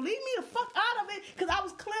decided. So leave me the fuck out of it. Because I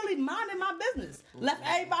was clearly minding my business. Left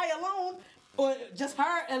everybody alone, or just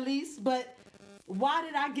her at least. But why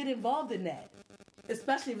did I get involved in that?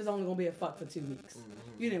 Especially if it's only gonna be a fuck for 2 weeks.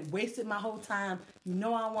 You didn't wasted my whole time. You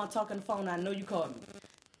know I don't want to talk on the phone. I know you called me.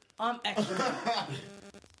 I'm extra mad.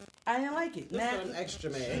 I didn't like it. Now I'm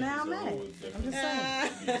extra mad. Now I'm mad. I'm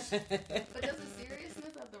just saying. But does the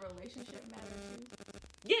seriousness of the relationship matter too?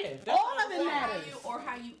 Yeah. All of it Or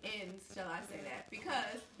how matters. you end, shall I say that?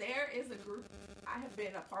 Because there is a group, I have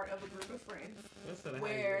been a part of a group of friends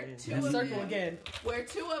where two of Circle them, again. where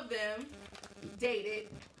 2 of them dated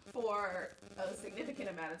for a significant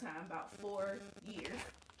amount of time, about 4 years.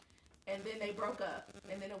 And then they broke up.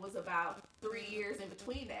 And then it was about 3 years in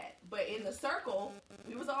between that. But in the circle,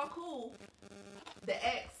 we was all cool. The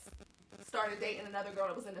ex started dating another girl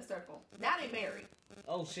that was in the circle. Now they married.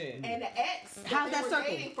 Oh shit. And the ex that How's they that were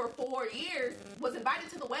circle? dating for 4 years was invited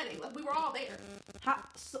to the wedding. Like, we were all there.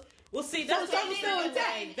 Well, see, that's So what I'm saying.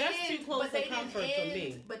 they That's didn't too close but they to comfort didn't for end-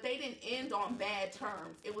 me. But they didn't end on bad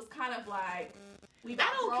terms. It was kind of like, we've I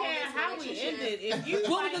don't outgrown care this how we relationship. ended. If you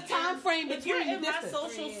What was the time frame if you're between in my this?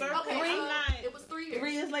 social circle, Okay, I'm not. it was 3 years.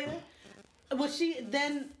 3 years later? Was she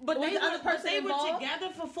then? But was they the other person they were involved? together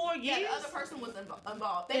for 4 years. Yeah, the other person was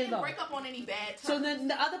involved. They didn't Involved. break up on any bad terms. So then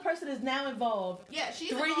the other person is now involved. yeah, she's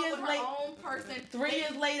 3 involved years with her late- own person. 3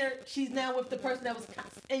 years later, she's now with the person that was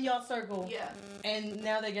in your circle. Yeah, And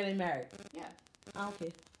now they're getting married. yeah. I don't care.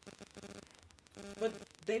 But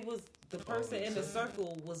the person in the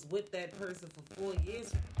circle was with that person for 4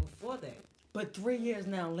 years before that. But 3 years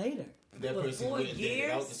now later. That But person 4 went and dated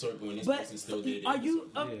years? out the circle, and this But person still dated. are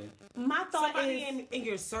you? Yeah. My thought Somebody is, in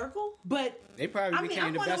your circle? but They probably I mean, became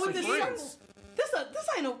I the wonder best what of this friends. circle. This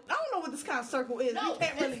ain't no. I don't know what this kind of circle is. No, we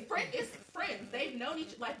can't really. it's friends. They've known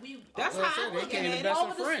each like we. That's Well, how so I they look became at the it. best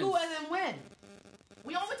Over of the friends. school as in when?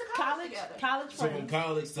 We all went to college together. College So from friends.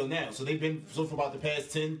 college till now. So they've been for about the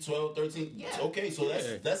past 10, 12, 13. Yeah. Okay, so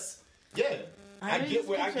Yeah. that's yeah. I I didn't get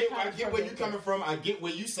where speak to college you're friends. coming from. I get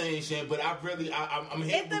where you saying, Shan, but I'm It hitting with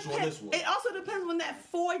you on depends. this one. It also depends when that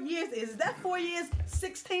 4 years is. Is that 4 years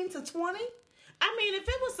 16 to 20? I mean, if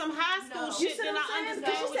it was some high school No. You shit, see then what I I'm saying? understand.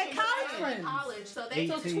 Because you what said you're college saying. friends. College, so they.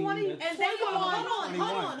 So 18, 20 that's- And they were, 21. hold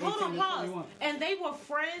on, pause. 21. And they were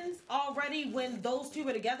friends already when those two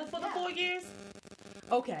were together for the Yeah. 4 years?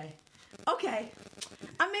 Okay.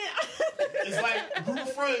 I mean, It's like group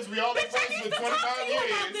of friends. We all been Bitch, I friends used for to talk 25 to you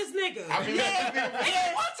about years. this nigga. I've been Yeah.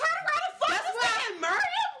 And what turn around and fuck That's this why- nigga and murder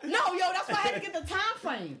him? no, yo, that's why I had to get the time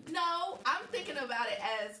frame. No, I'm thinking about it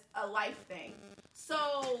as a life thing. So,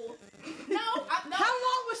 no. How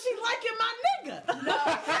long was she liking my nigga? No.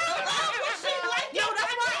 How long was she liking? Yo,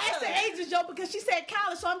 that's why I asked the ages, yo, because she said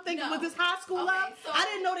college, so I'm thinking, No. was this high school Okay, love? so I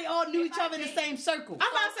didn't know they all knew if each I other in the date- same circle.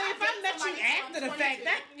 I'm about to say, if I date met you somebody after till the I'm fact, 22,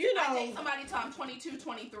 that, you I know. date somebody till I'm 22,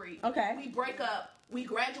 23. Okay. We break up. We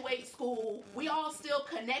graduate school. We all still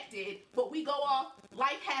connected, but we go off.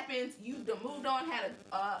 Life happens. You done moved on, had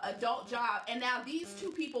a adult job, and now these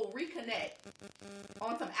two people reconnect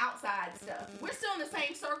on some outside stuff. We're still in the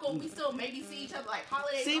same circle. We still maybe see each other like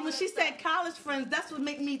holidays. See, all when that she stuff. said college friends, that's what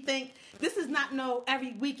made me think this is not no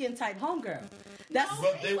every weekend type homegirl. That's No,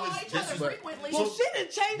 But they they saw was- each this other is- frequently. well, she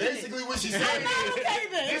didn't change it. Basically, what she's saying not is, okay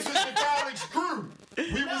then. this was the college crew.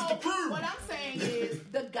 We was the crew. What I'm saying is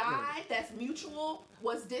the guy that's mutual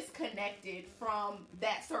was disconnected from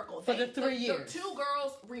that circle. For the 3 years. The two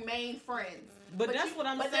girls remained friends. But that's what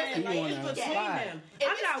I'm there's saying. a Like, age it's wanna between gap. slide. them. If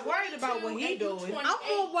I'm it's not worried about what 22 he and you doing. 20 I'm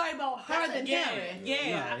more worried about her That's a than Yeah, him. yeah.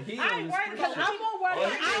 Nah, he I ain't on his worried Because about I'm more worried All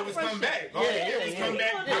about he did our was come friendship. back. All he did was come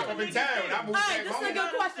back, pop up in town. I moved All right, back this home. is a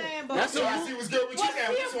good question. That's So a I see what's good with you Was now.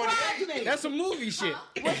 she We a 28. bridesmaid? That's some movie shit.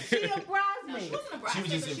 Was she a No, she bridesmaid? wasn't a bridesmaid. She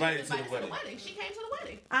was just but invited to the wedding. She came to the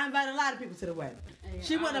wedding. I invited a lot of people to the wedding. Yeah,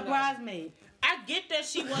 She I wasn't a don't know. bridesmaid. I get that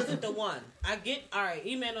she wasn't the one. I get all right.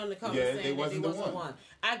 E-Man on the comment Yeah, saying they that wasn't they the wasn't one. one.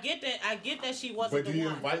 I get that she wasn't But the do you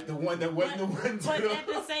one. invite the one that wasn't the one? But at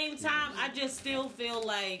the same time, I just still feel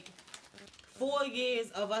like 4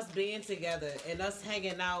 years of us being together and us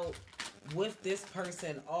hanging out with this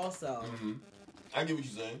person also. Mm-hmm. I get what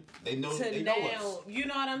you're saying. They know. To They now, know us. you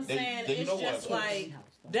know what I'm They- saying? they It's know just us. like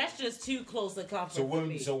that's just too close a comfort So for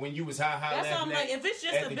me. when you was high That's why I'm laughing like, at- if it's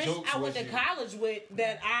just at a the bitch jokes, I went was to you- college with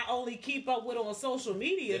that I only keep up with on social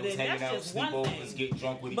media, They was then hanging that's out, just one sleepovers, thing. get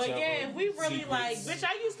drunk with each But other. yeah, if we really like, secrets. bitch,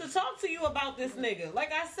 I used to talk to you about this nigga.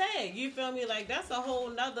 Like I said, you feel me? Like that's a whole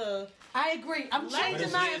nother. I agree. I'm But changing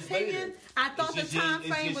it's my years opinion. later. I thought It's the just time years-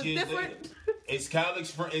 it's frame just was years different. later. It's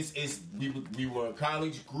college friends. We were a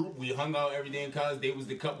college group. We hung out every day in college. They was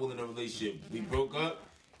the couple in the relationship. We broke up.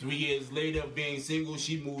 3 years later, of being single,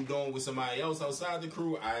 she moved on with somebody else outside the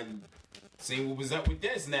crew. I seen what was up with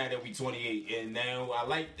this now that we 28, and now I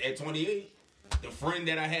like at 28. The friend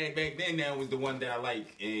that I had back then now was the one that I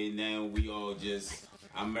like, and now we all just.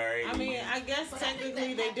 I'm married. I mean, I guess But I think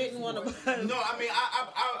technically that they didn't want happens to. no, I mean,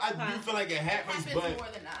 I do feel like it happens, Happens but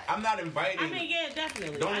more than not. I'm not inviting. I mean, yeah,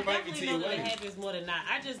 definitely. Don't I invite me definitely to know your that it wedding. happens more than not.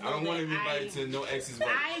 I just know I don't want to be that invited to no ex's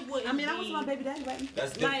wedding. I wouldn't. I mean, I was be, my baby daddy wedding.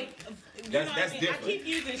 That's different. Like, you know That's what I mean? different. I keep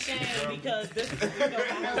using Shan because this is my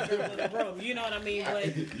husband in the room. You know what I mean?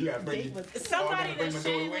 But You gotta bring somebody bring that my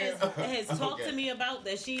Shan daughter has with? talked to Okay. me about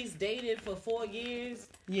that she's dated for 4 years.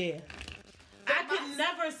 Yeah. I could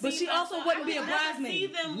never see. But she also myself- wouldn't I be a could never bridesmaid. See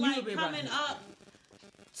them You like would be a coming bridesmaid. up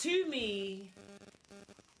to me.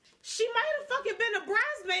 She might have fucking been a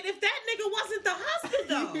bridesmaid if that nigga wasn't the husband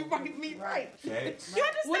though. You right, me right. Facts. You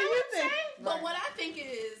understand What do you what I'm think? saying? But what I think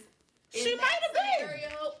is, in She that might have been.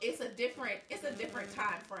 scenario, it's a different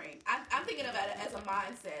time frame. I'm thinking about it as a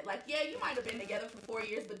mindset. Like, yeah, you might have been together for 4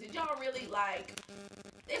 years, but did y'all really like?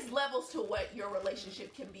 There's levels to what your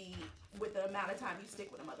relationship can be with the amount of time you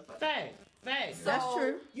stick with a motherfucker. Facts. So That's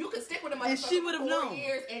true. You could stick with a And motherfucker she for would've 4 known.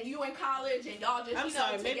 years, and you in college, and y'all just I'm you know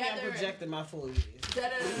sorry, maybe together. I'm projecting my 4 years. Da, da,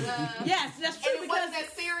 da, da. Yes, that's true And it because wasn't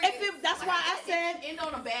that serious. that's Like, why I it said end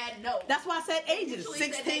on a bad note. that's why I said ages, Usually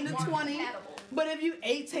said 16 they to weren't 20. compatible. But if you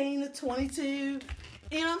 18 to 22, you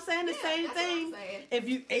know what I'm saying? The Yeah, same that's what I'm thing. saying. If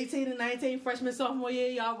you 18 to 19, freshman, sophomore year,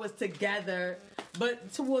 y'all was together.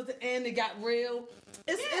 But towards the end, it got real.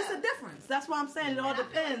 It's Yeah. a difference. That's why I'm saying it all And I feel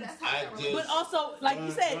like depends. that's how I that just- But also, like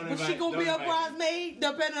you said, Don't was she invite- gonna be a don't invite me. bridesmaid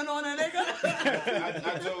depending on a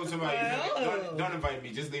nigga? I told somebody, Oh. don't invite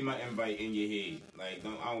me. Just leave my invite in your head. Like,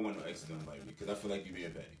 I don't want no exes to invite me because I feel like you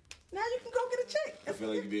being petty. Now you can go get a chick. I feel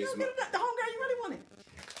like you being Go smart. get the homegirl you really wanted.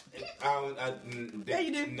 Yeah,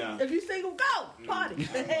 you do. No. If you single, go party.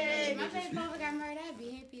 Hey. If my baby father got married, I'd be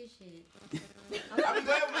happy as shit.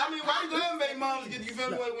 I mean, why you glad baby moms get, you feel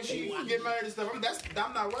me, like when she get married and stuff?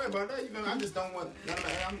 I'm not worried about that. You feel me? I just don't want.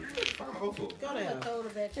 I'm gonna go for it. Go to I'm hell. gonna throw the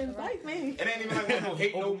bitch Invite me. It ain't even like no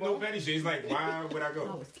hate, no petty shit. It's like, why would I Oh,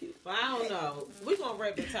 go? it's cute. But I don't know. We're gonna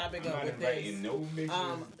wrap the topic I'm up not with inviting this. no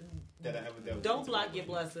bitches that I ever dealt with. Don't block your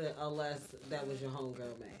blessing unless that was your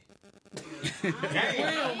homegirl man.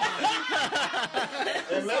 Damn.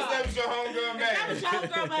 Unless that was your homegirl That was your man.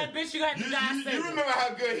 homegirl man, bitch. You got to die You single. remember how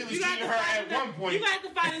good he was You got treating to her find at another- one point. You got to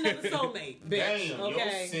find another soulmate, bitch. Damn,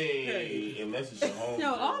 Okay. you say unless it's your homegirl.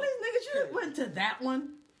 Yo, all these niggas, you went to that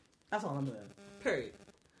one. That's all I'm doing. Period.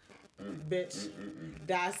 Bitch,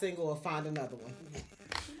 die single or find another one.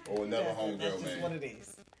 Or another homegirl That's just man. what it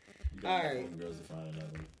is. You got All enough right. homegirls to find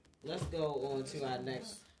another. Let's go on to our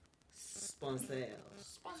next sponsor.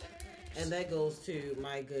 And that goes to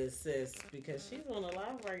my good sis because she's on the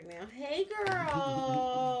live right now. Hey,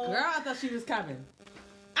 girl. Girl, I thought she was coming.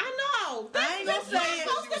 I know. I ain't gonna This say was it.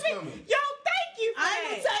 supposed She was to be- coming. Yo, thank you for I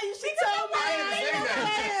ain't that. gonna tell you. She told me. I didn't say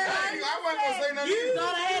that. I wasn't gonna say nothing. You-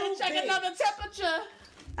 Thought I had to check bitch. another temperature.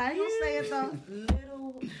 I ain't gonna say it though.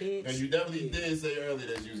 Little bitch. And you definitely did say earlier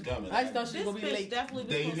that you was coming. I just thought she This was gonna be bitch late. definitely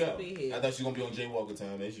was There you supposed go. to be here. I thought she was gonna be on Jaywalker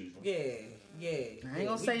time as usual. Yeah. I ain't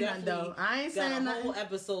gonna We say nothing though. definitely I ain't got saying a nothing. whole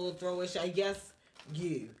episode throwing shots. Yes,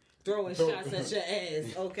 you throwing Throw- shots at your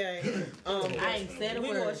ass. Okay. I ain't said a we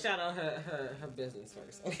word. gonna shout out her business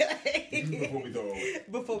first. Okay. Before we throw away.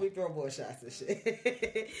 Before we throw more shots and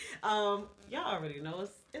shit. Y'all already know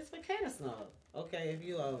it's for Canna Snob. Okay, if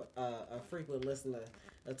you are a frequent listener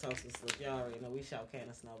of Talks with Slick, y'all already know we shout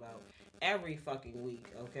Canna Snob out every fucking week.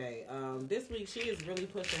 Okay. This week she is really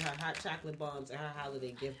pushing her hot chocolate bombs and her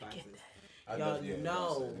holiday gift boxes. I Y'all definitely-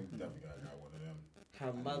 know definitely got one of them.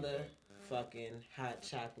 her motherfucking hot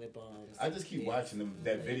chocolate bombs. I just keep is watching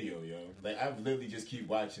that lit. video, yo. Like I've literally just keep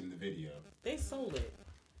watching the video. They sold it.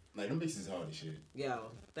 Like them bitches hard as shit.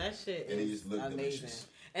 Yo, that shit And they is just look amazing. delicious.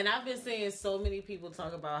 And I've been seeing so many people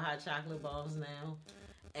talk about hot chocolate bombs now.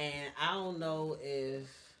 And I don't know if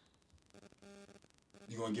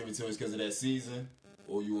You gonna give it to us because of that season,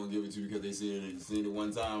 or you gonna give it to because they seen it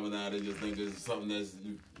one time and now they just think it's something that's.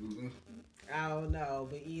 I don't know,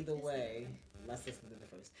 but either way, my sister did it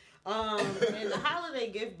first. And the holiday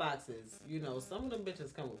gift boxes, some of them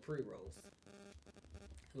bitches come with pre-rolls,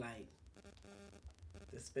 like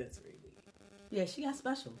dispensary weed. Yeah, she got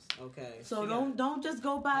specials. Okay, So she don't just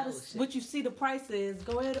go by Oh, shit. what you see the price is.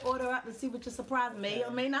 Go ahead and order up and see what your surprise may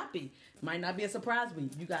or may not be. Might not be a surprise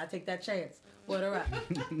week. You gotta take that chance. Order up.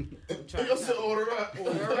 You said order up.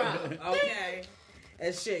 Order up, okay.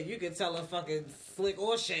 And shit, you can tell her fucking Slick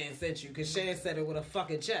or Shan sent you, because Shan said it with a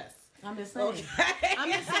fucking chest. I'm just saying. Okay.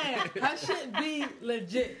 I'm just saying. Her shit be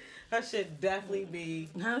legit. Her shit definitely be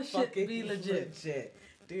Her shit fucking be legit.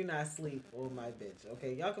 Do not sleep on my bitch.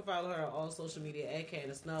 Okay, y'all can follow her on all social media at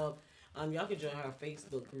Candace Snub. Y'all can join her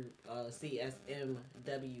Facebook group, CSMWL.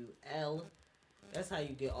 That's how you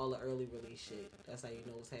get all the early release shit. That's how you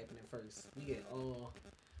know what's happening first. You get all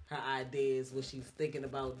her ideas, what she's thinking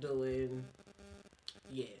about doing.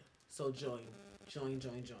 Yeah. So join.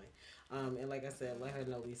 And like I said, let her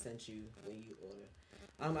know we sent you when you order.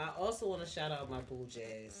 I also want to shout out my boo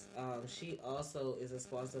Jazz. She also is a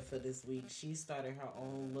sponsor for this week. She started her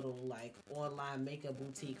own little online makeup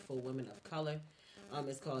boutique for women of color.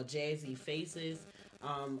 It's called Jazzy Faces.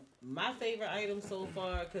 My favorite item so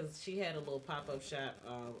far, because she had a little pop-up shop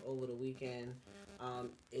over the weekend,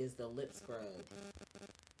 is the lip scrub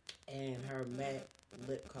and her matte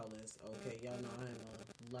lip colors. Okay, y'all know I'm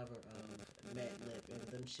a lover of matte lip, and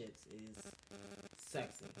them shits is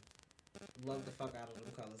sexy. Love the fuck out of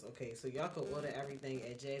them colors. Okay, so y'all can order everything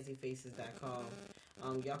at jazzyfaces.com.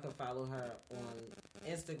 Y'all can follow her on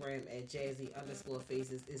Instagram at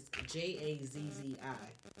jazzy_faces. It's JAZZI.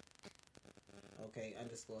 Okay,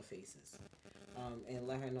 _faces. And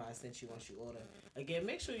let her know I sent you once you order. Again,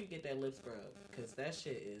 make sure you get that lip scrub, because that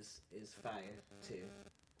shit is fire too.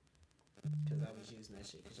 Because I was using that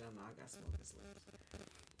shit, because y'all know I got smokeless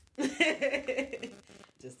lips.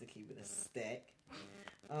 Just to keep it a stack.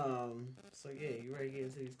 So yeah, you ready to get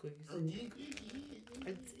into these quickies?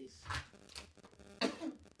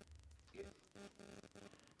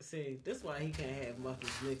 See, this is why he can't have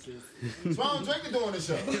muffins mixes. That's why I don't drink it during the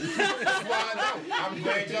show. That's why I don't. I'm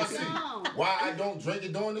glad y'all see why I don't drink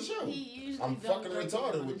it during the show. I'm fucking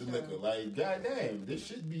retarded with the liquor. Like, goddamn, this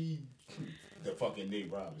should be the fucking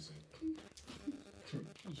Nate Robinson.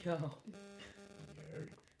 Yo.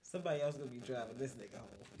 Somebody else gonna be driving this nigga home.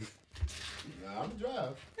 Nah, I'm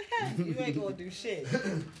drive. You ain't gonna do shit.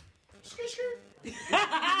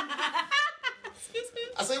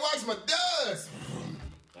 I say, watch my dust.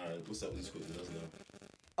 All right, what's up with these quickies? Let's go.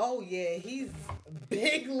 Oh yeah, he's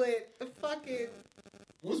big lit. Fucking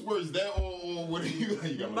What's worse, that or what are you?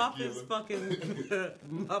 You got my Muffins tequila?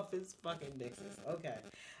 fucking Muffins fucking mixes. Okay.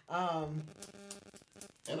 And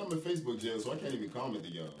I'm in Facebook jail, so I can't even comment to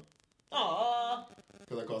y'all. Aw.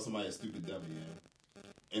 Because I called somebody a stupid dummy, yeah.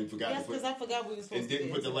 And forgot Yes, to put... because I forgot we were supposed And to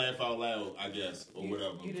didn't put the laugh out loud, I guess, or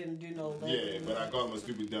whatever. You didn't do no laughing. Yeah, but I called him a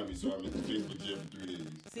stupid dummy, so I'm in the Facebook jail for 3 days.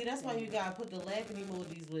 See, that's why you gotta put the laughing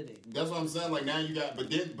emojis with it. That's what I'm saying. Like, now you got... But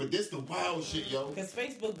this the wild shit, yo. Because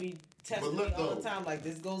Facebook be testing But me look, all the though. time like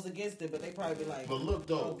this goes against it, but they probably be like, But look,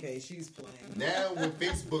 though. okay, she's playing. Now, when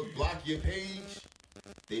Facebook block your page,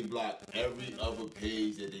 they block every other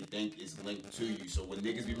page that they think is linked to you. So when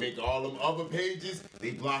niggas be making all them other pages,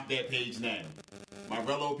 they block that page now. My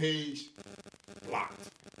Relo page, blocked.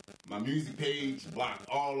 My music page, blocked.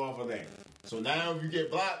 All off of that. So now if you get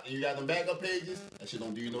blocked and you got them backup pages, that shit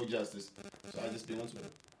don't do you no justice. So I just be on Twitter.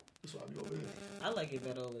 That's why I be over there. I like it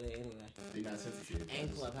better over there anyway. They not sensitive.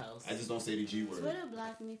 And Clubhouse. I just don't say the G word. Twitter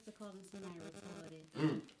blocked me for calling somebody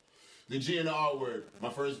retarded. The G and the R word. My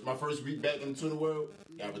first week back in the Twitter world,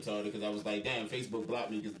 got retarded because I was like, damn, Facebook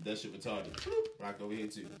blocked me because that shit retarded. Blocked over here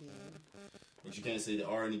too. But you can't say the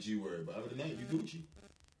R and the G word. But other than that, you Gucci.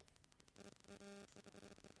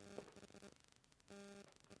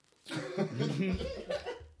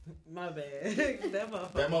 My bad. That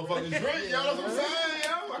motherfucker. That motherfucking drink, y'all. That's what I'm saying,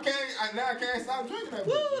 yo. I can't stop drinking that.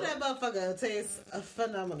 Woo, bitch, that motherfucker tastes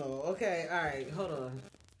phenomenal. Okay, all right, hold on.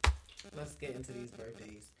 Let's get into these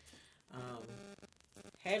birthdays.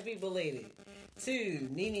 Happy belated to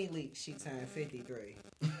Nene Leakes. She turned 53.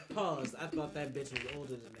 Pause. I thought that bitch was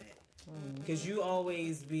older than that. Because you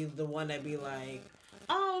always be the one that be like,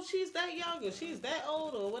 oh, she's that young or she's that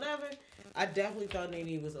old or whatever. I definitely thought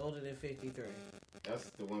Nene was older than 53. That's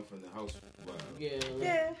the one from the house. Wow. Yeah.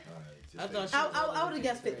 Yeah. I thought she I would have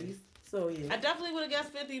guessed 50s. So yeah. I definitely would have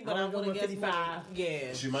guessed 50, but I I would would go have with guessed 55.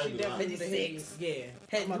 Yeah. She might be definitely lying. would've hit- 56. Yeah.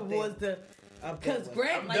 Heading I'm up towards there. Because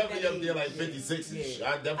Greg I'm like definitely that up there age. like 56 ish.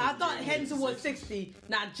 Yeah. I thought heading towards 60,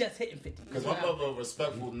 not just hitting 50. Because my mother a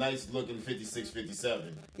respectful, nice looking 56,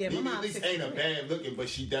 57. Yeah, my Nene mom's at least ain't a 63. bad looking, but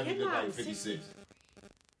she definitely Your look like mom's 56.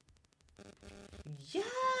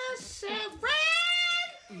 Yes, Sharon.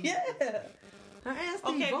 Yeah. Her ass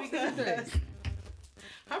Okay, both because 53.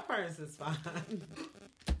 her parents is fine.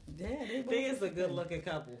 Yeah, they both They is a 53. good looking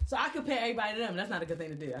couple. So I compare everybody to them. That's not a good thing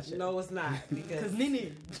to do. I should. No, it's not Because because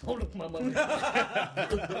Nene don't look my mother.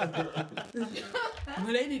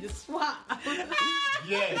 But they need to swap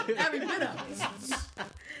Yeah. every bit of it.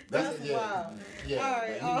 that's yeah. wild. Yeah. All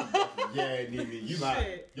right, like, Nene, you lying.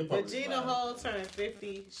 Shit. Your public's Regina lying. Hall turned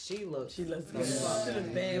 50. She looks. She looks good. She She looks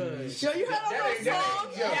bad. good. Yo, you heard That her song?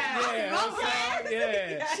 ain't- yeah. Yeah, I'm sorry.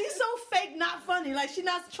 Yeah. She's so fake, not funny. Like she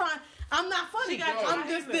not trying. I'm not funny. She got I'm dry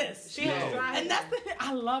just hair. this. She has Yo. dry And that's the thing.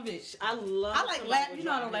 I love it. I love. I like somebody laugh. with You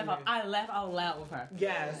know I don't dry laugh out. hair. I laugh out loud with her.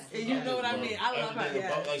 Yes. And you know what I mean. I love her. Everything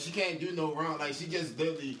Yeah. about- Like, she can't do no wrong. Like, she just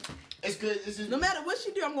literally. It's good. It's just, No matter what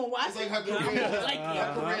she do, I'm gonna watch it's like it. her career. I like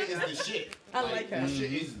Her it. career is the shit. I like her. The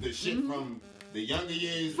shit is the shit from the younger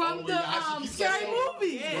years. all From way the to how she keeps scary herself-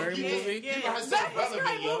 movies. Scary movie? Keeping herself Back in relevant,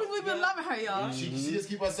 scary yo. movies, we've been loving her, y'all. She just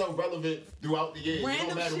keep herself relevant throughout the years. It Random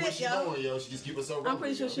don't matter what shit, she yo. doing, yo. She just keep herself relevant. I'm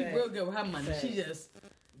pretty sure yo. she's real good with her money. She just,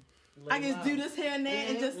 I Lay just low. do this here and there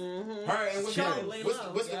and just. Her and what's, Sure. the, Lay what's,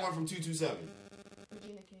 low, what's the yeah. one from 227?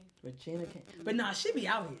 Regina King. Regina King. But nah, she be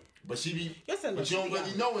out here. But she be, Yes, I know but you she don't be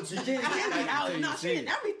really out. know until you Regina King be out. Till you Nah, see she in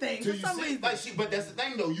it. everything till for you some see. reason. Like she, but that's the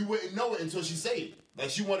thing though. You wouldn't know it until she say it. Like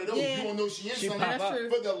she one of those. Yeah. You don't know she in She something. pop up. That's true.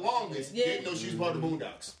 For the longest, Yeah. didn't know she was part of the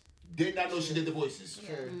Boondocks. Did not know she did the voices.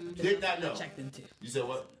 Did not know. Checked into. You said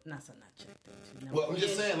what? Not so not checked into. No. Well, I'm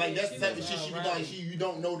just Yeah, saying, like she- that's she the type was of shit she be alright. doing. You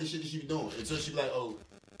don't know the shit that she be doing until she be like, oh,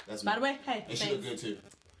 that's By me. the way, hey, And she look thanks. good too.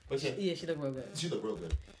 But yeah, Yeah, she look real good. she look real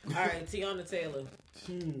good. All right, Tiana Taylor.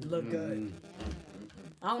 Look good.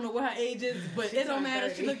 I don't know what her age is, but it don't turned matter.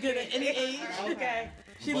 30. She look good at any age. Okay.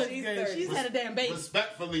 She looks She's good. 30. She's had a damn baby.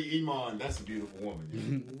 Respectfully, Iman, that's a beautiful woman.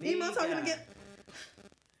 Dude. Emo talking again.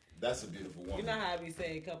 That's a beautiful woman. You know how I be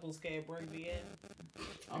saying couples can't break the end?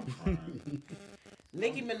 I'm fine.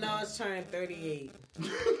 Nicki Minaj turned 38.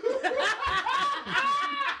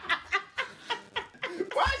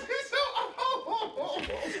 Why is she so old?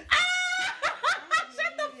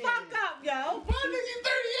 Shut the fuck up, yo. Why Nicki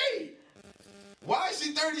 38? Why is she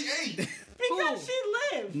 38? Because she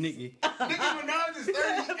lives. Nikki. Nicki Minaj is 38?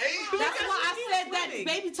 That's why I said that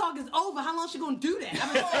baby talk is over. How long she gonna do that?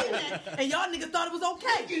 I've been saying that, and y'all niggas thought it was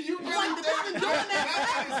okay. You I'm really like, the bitch been doing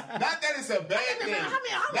that. not that it's a bad thing. How long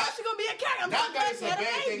Not, she gonna be a cat? I'm not that it's a had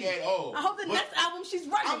bad baby. thing at all. I hope the But next album she's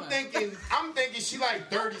regular. I'm thinking she like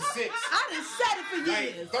 36. I done said it for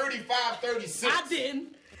Like years. 35, 36. I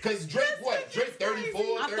didn't. Cause Drake what? Drake 34?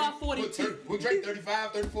 I thought 42. What Drake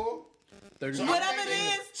 35, 34? 30. So I'm Whatever thinking-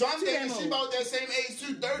 it is, So I'm too thinking damn she old. about that same age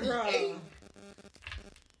too, 38.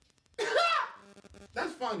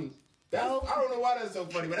 That's funny. That's, I don't know why that's so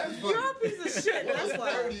funny, but that's funny. You're a piece of shit. That's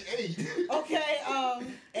why. 38. Okay,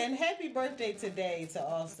 and happy birthday today to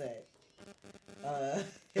Offset.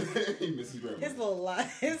 Mrs. Grandma.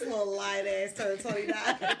 His little light ass turned 29.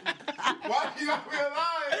 Why you got me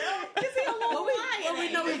alive? Is he a little What we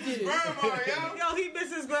know he did. Grandma, yo. Yo, he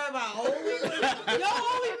misses grandma. Y'all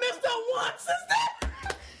only missed her once, sister.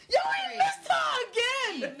 Y'all ain't missed her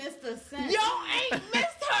again. Mr. Sen. Y'all ain't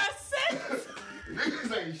missed her since.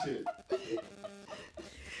 Niggas ain't shit.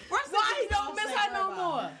 Why he don't miss her no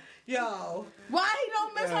more? Yo, Why he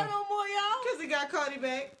don't miss her no more, y'all? because he got Cardi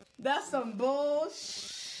back. That's some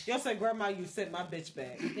bullshit. Yo said, grandma, you sent my bitch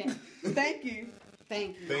back. Thank you.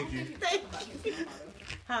 Thank you. Thank you.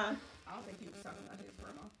 Huh? I don't think he was talking about his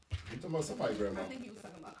grandma. You talking about somebody's grandma? I think he was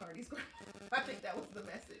talking about Cardi's grandma. I think that was the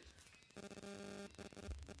message.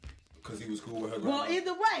 Because he was cool with her grandma. Well,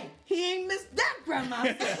 either way, he ain't missed that grandma.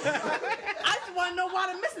 I just want to know why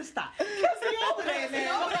the missing stopped. He over there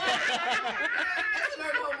now. That's no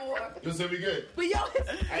more. This will be good. But yo, his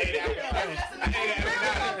I ate that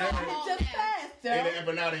empanada. just passed, yo. Ate that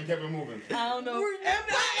empanada and kept it moving. I don't know. Yo,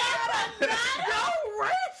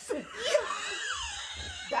 racist.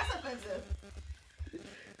 That's offensive.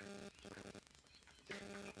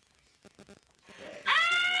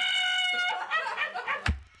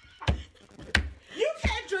 You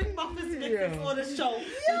can't drink muffins before the show.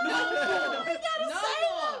 No.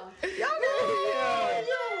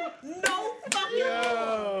 No fucking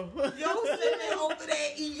Yo sitting over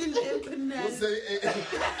there eating empanada. We'll say, I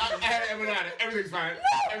had an empanada. Everything's fine.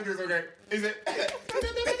 Everything's okay. Is it?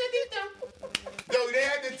 Yo, they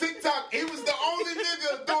had the TikTok. He was the only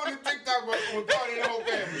nigga doing the TikTok with Cardi and the whole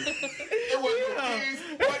family. It wasn't no kids.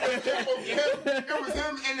 It wasn't no him. It was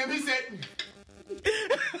him. And then he said,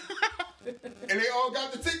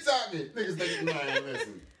 Man,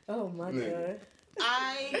 listen. Oh my Nigga. god.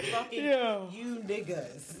 I fucking Yeah. you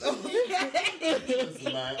niggas.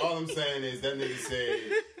 Listen, man. All I'm saying is that nigga said,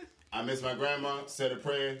 I miss my grandma, said a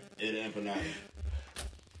prayer, and empanada.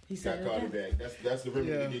 He Got said Cardi it. back. That's the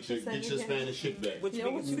remedy Yeah. to get your Spanish shit back. Which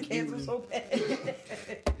Yo, niggas you cancel so bad.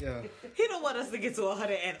 Yeah. He don't want us to get to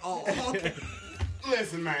 100 at all. Okay.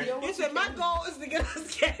 Listen, man. He said my goal is to get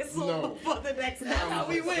us canceled No. before the next That's album. how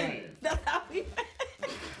we win. saying. That's how we win.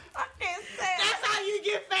 I can't say. That's how you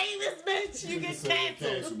get famous, bitch. You get Canceled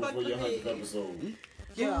canceled. before your 100th episode.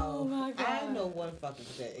 Yo, Oh my God. I know one fucking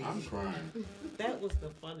thing. I'm crying. That was the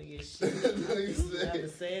funniest shit Nigga you ever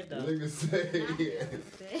said, though. Nigga say, yeah.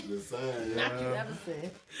 The sign, Not you yeah. ever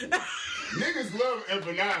said. Niggas love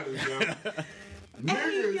empanadas, yo.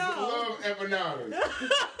 Niggas yo. love empanadas.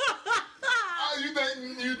 Oh,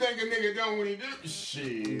 you think a nigga don't when he do?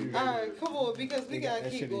 Shit. All right, come on, because we gotta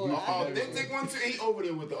that keep shit going. is Authentic one too. He over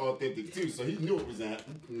there with the authentic too, so he knew it was that.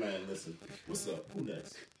 Man, listen. What's up? Who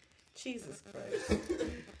next? Jesus Christ.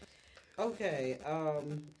 Okay,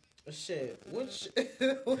 shit. Which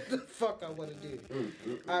what the fuck I want to do?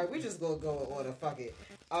 All right, we just gonna go in order. Fuck it.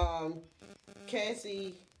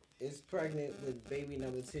 Cassie is pregnant with baby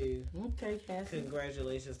number 2. Okay, Cassie.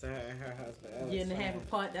 Congratulations to her and her husband. That was Year and a half fine.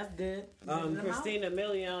 apart. That's good. Them out? Christina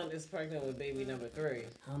Milian is pregnant with baby number 3.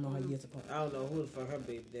 I don't know how years apart. I don't know who the fuck her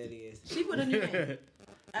baby daddy is. She with a new man.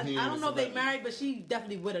 I He don't was know if they celebrity. married, but she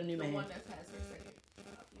definitely with a new The man. one that has her second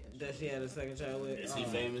child, yeah. That she had a second child with. Is he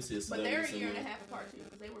famous? Is But they're a celebrity year and a somewhere? half apart too,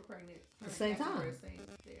 because they were pregnant. Her The same and Cassie time. were the same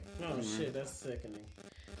there. Oh shit, that's sickening.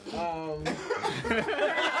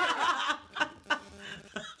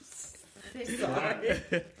 Sorry.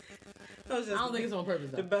 That was I just don't think it's on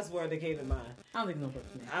purpose the though. best word that came to mind. I don't think it's on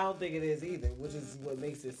purpose, man. I don't think it is either, which is what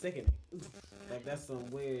makes it sickening. Like that's some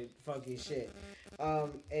weird, funky shit.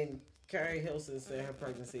 And Carrie Hilson said her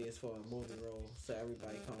pregnancy is for a movie role, so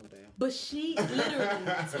everybody calm down. But she literally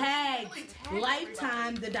tagged Really tagged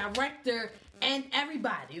Lifetime, the director, and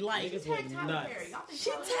everybody. Like, Niggas Tag went Tyler nuts. Perry. Y'all think she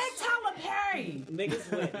Tyler tagged Perry- Tyler Perry.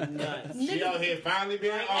 Niggas went nuts. She out here finally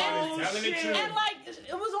being honest, telling the shit. truth. And like,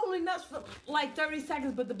 it was only nuts for like 30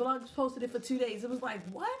 seconds, but the blog posted it for 2 days. It was like,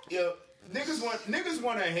 what? Yo, niggas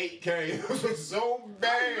want to hate Carrie Hilson so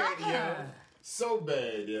bad, love yo. her. So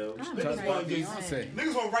bad, yo. I'm Niggas crazy. want to Beyonce.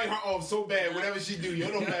 niggas want to write her off so bad. Whatever she do,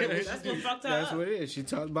 yo, don't matter what she That's do. what fucked her That's up. what it is. She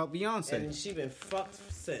talked about Beyonce. And she been fucked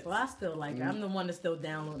since. Well, I still like her. I'm the one that's still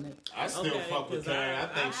downloading it. I still Okay, fuck with 'cause Carrie. I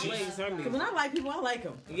think she's. blaze her Because music. when I like people, I like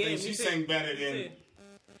them. Yeah, think me she too. sang better Me than. too.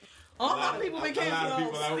 All A lot my of- people been a lot of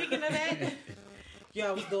canceled. people out. Speaking of that, yo,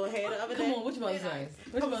 I was doing hair the other day. Come on, what you about to say?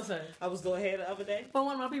 What you about to say? I was doing hair the other day, For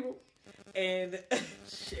one of my people? and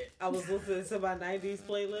I was listening to my '90s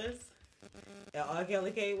playlist, and R.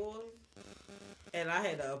 Kelly came on, and I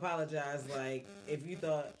had to apologize. Like, if you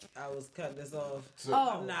thought I was cutting this off, So,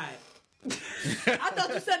 Oh. I'm not, I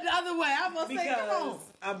thought you said the other way. I was going to say, come because on.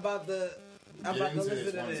 I'm about to get into listen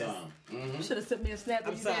this to one this. time. Mhm. You should have sent me a snap I'm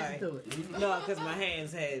when you danced sorry. to it. No, because my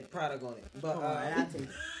hands had product on it. But All right, I'll take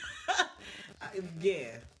it.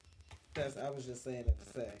 yeah, I was just saying it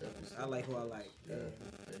to say. I like who I like.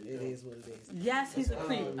 And it is what it is. Yes, he's a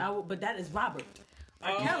creep. But that is Robert.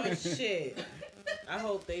 Oh shit! I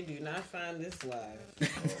hope they do not find this live.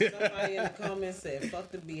 Somebody in the comments said, "Fuck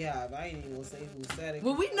the Beehive." I ain't even gonna say who said it.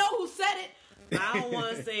 Well, we know who said it. I don't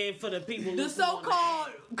want to say it for the people. The listening on so-called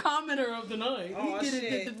commenter of the night. Oh, he get shit.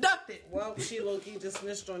 it deducted. Well, she low-key just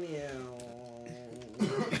snitched on you.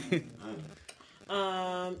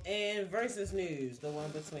 And versus news, the one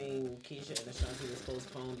between Keisha and Ashanti was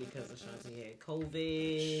postponed because Ashanti had COVID.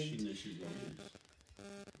 She knew she was gonna lose.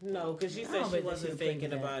 No, because she I said don't she bet that wasn't shit played thinking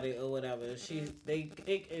that. about it or whatever.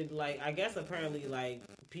 Like, I guess apparently, like,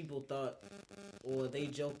 people thought, or they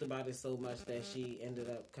joked about it so much that she ended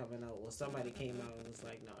up coming out, or somebody came out and was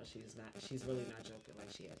like, no, she's not, she's really not joking, like,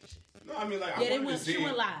 she had the shit. No, I mean, like, Yeah, I they wanted went- to see she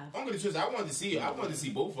went it. live. I'm gonna choose. I wanted to see it. I wanted to see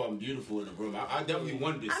both of them beautiful in the room. I definitely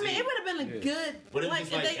wanted to see I mean, it would have been a good, But it was like,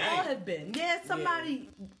 just if like, they all dang. had been. Yeah, somebody,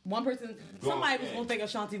 one person, Go somebody on, was yeah. going to think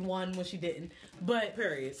Ashanti won when she didn't. But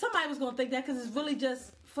Period. somebody was going to think that because it's really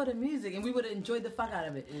just for the music and we would have enjoyed the fuck out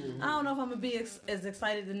of it. I don't know if I'm going to be as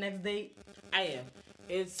excited the next date. I am.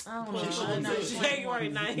 It's I don't know. Keisha I'm looked not good. January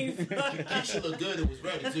 9th. Keisha looked good. It was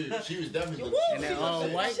ready too. She was definitely looking. And that all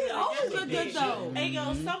white. She always look good though. Hey,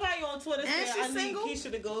 yo, somebody on Twitter And said she's I need single?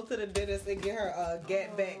 Keisha to go to the dentist and get her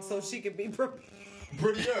Gap back so she can be prepared.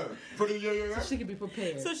 Pretty yeah. She could be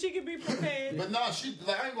prepared. So she can be prepared. But nah, she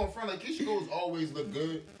like I ain't gonna front like Keisha goes always look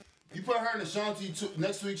good. You put her and Ashanti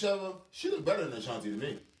next to each other, she look better than Ashanti to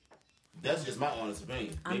me. That's just my honest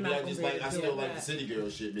opinion. I'm Maybe not I gonna just be able like, to I do still it. like the city girl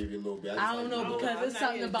shit maybe a little bit. I don't know because I'm it's not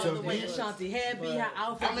something here about to the way judge. Ashanti hair be, her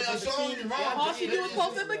outfit. I mean, with the Ashanti bikini. wrong. All she do is It's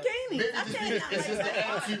post just- in bikinis. Maybe I just can't. it's just the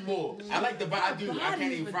attitude more. I like the I do. I can't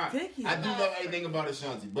body's even front. ridiculous. I do love everything about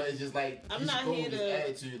Ashanti, but it's just like I'm he's not cool here with his to-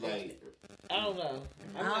 attitude. Like I don't know.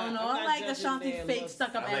 I don't know. I like Ashanti fake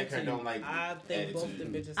stuck up I like her. attitude. Don't like I think both the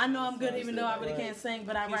attitude. bitches. I know I'm good even though I really can't sing,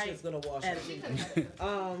 but I He's write just gonna wash it. attitude.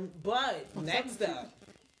 But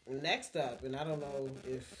next up, and I don't know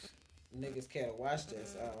if niggas care to watch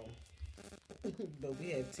this. But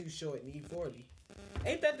we have Too Short and E40.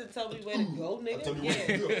 Ain't that to tell me where to go, nigga? Tell me where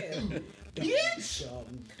to go. Bitch.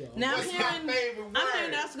 Now I'm What's my hearing, favorite word? I'm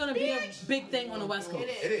hearing that's gonna be a big thing on the West Coast.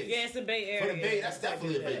 It is. Yeah, it's a Bay For Area. the Bay, that's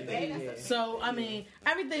definitely a big thing. Yeah. So I mean,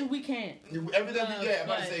 everything we can. Everything, I'm about to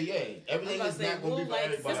but- say, yeah. Everything I'm about is to say, not going to be for we'll like-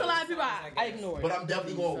 everybody. There's a lot of people I ignore. But I'm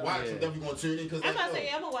definitely going to watch. Yeah. I'm definitely going to tune in because I'm about to say,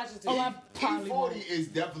 I'm gonna watch it too. Oh, I probably won't. E40 is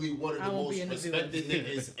definitely one of I the won't most be in the respected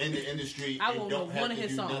niggas in the industry. I and won't don't know have one to of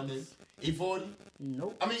his do songs. nothing. E40?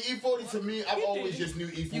 Nope. I mean, E40 to me, I've always just knew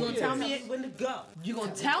E40. You gonna tell me it? when to go. You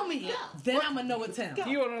gonna tell me it? Then I'm gonna know it's him.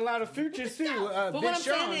 He on a lot of futures too. But Big what I'm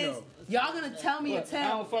Sean saying is, though. y'all gonna tell me What, it's I him,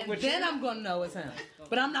 don't fuck and with then you? I'm gonna know it's him.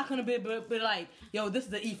 But I'm not gonna be like, yo, this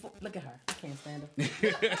is the E40. Look at her. I can't stand her.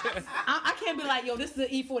 I can't be like, yo, this is the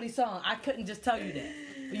E40 song. I couldn't just tell you that.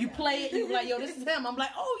 You play it, you be like, yo, this is him. I'm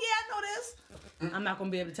like, oh yeah, I know this. I'm not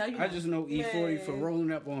gonna be able to tell you. I that. just know E40 for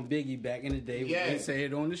rolling up on Biggie back in the day. Yeah. They say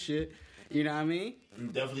it on the shit. You know what I mean?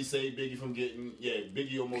 Definitely saved Biggie from getting. Yeah,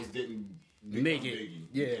 Biggie almost didn't Make become it. Biggie.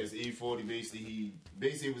 Yeah. Because E40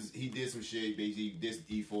 he did some shit. Basically, dissed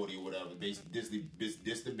E40 or whatever. Basically,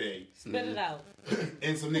 dissed the Bay. Spit it out.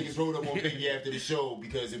 And some niggas rolled up on Biggie after the show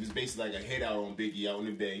because it was basically like a hit out on Biggie out in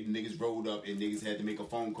the Bay. Niggas rolled up and niggas had to make a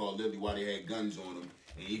phone call literally while they had guns on them.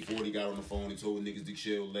 And E40 got on the phone and told niggas to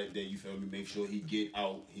chill, let that, you feel me, make sure he get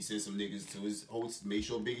out. He sent some niggas to his hotel, made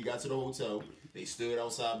sure Biggie got to the hotel. They stood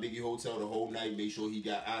outside Biggie Hotel the whole night, made sure he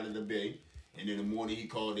got out of the Bay. And in the morning he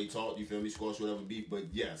called, they talked, you feel me, squash whatever beef. But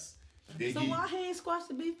yes, Biggie, So why he ain't squashed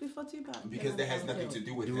the beef before Tupac? because that has nothing to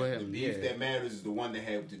do with him. The beef yeah. that matters is the one that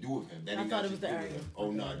had to do with him. That I ain't thought got it was to the do with area. him.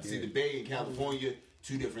 Oh no. See, the Bay in California,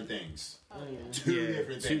 two different things. Two Yeah,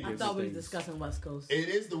 different two things. I different thought we was things. discussing West Coast. It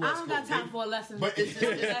is the I West don't Coast. got time for a lesson. But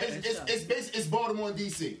it's Baltimore and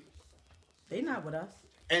DC. They not with us.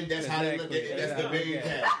 And that's how they look at it. That's the Bay and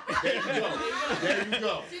Cal. There you go. There you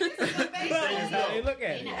go. There That's how they you go. look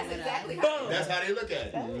at it. That's exactly how. That's how they look at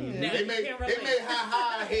it. Now They you may can they relate. may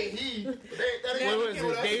ha hey he. That ain't What was get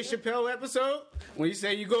with it? us. Dave Chappelle episode when you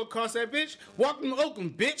say you go across that bitch? Welcome to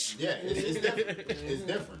Oakland, bitch. Yeah, it's different. It's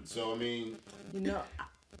different. So I mean, You know,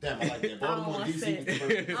 damn, I like that. I don't Baltimore want and to DC say was the it.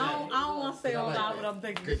 perfect I example. don't want to say I all like out that. what I'm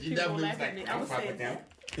thinking. 'Cause you People definitely laugh was at me. like, I'm I'm gonna say fucking down.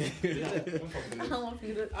 it. I don't want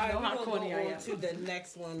you to All right, know we're how gonna corny go I on am. to the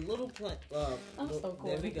next one. Little Plant. I'm so There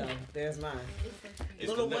corny. we go. There's mine. It's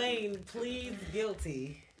Little the Wayne pleads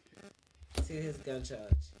guilty to his gun charge.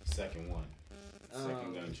 Second one.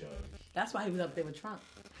 Second gun charge. That's why he was up there with Trump.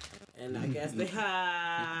 And I guess they It's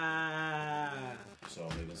all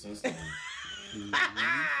making sense now.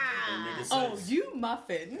 It makes Oh, sense. you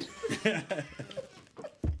muffin.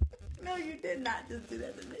 No, you did not just do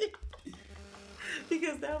that to me.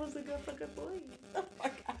 Because that was a good fucking point. Oh my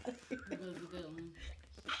god. It was a good one.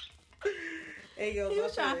 Hey yo, He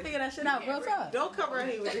was trying to figure that shit out real tough. don't come around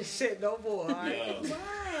here with this shit no more. All right? Yeah.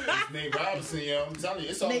 It's Nate Robinson, yo. I'm telling you,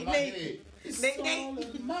 it's all in my Nate. head. This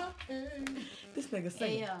nigga Hey,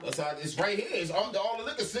 singing. That's how it's right here. It's all the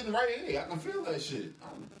liquor sitting right here. I can feel that shit.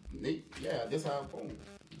 Nate, yeah, that's how I boom.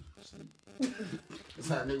 That's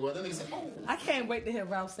how nigga was. That nigga said, "Oh, I can't wait to hear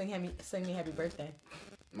Ralph sing me happy birthday.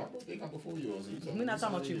 my birthday come before yours." So We're not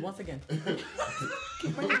talking about you once again.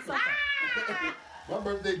 Keep bringing yourself up. My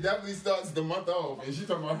birthday definitely starts the month off, and she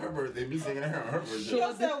talking about her birthday. Me singing her on her birthday.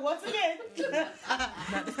 Yo said once again.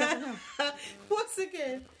 Not discussing him. Once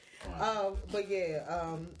again. But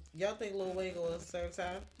yeah, y'all think Lil Wayne gonna serve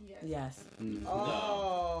time? Yes.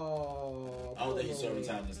 Oh, I don't think he's poor Lil serving Wayne.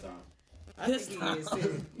 time this time. I think he is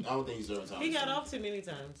too. I don't think he's serving time. He this got time. off too many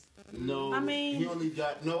times. No, I mean- he only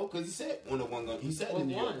got because he said on the one gun. He said What in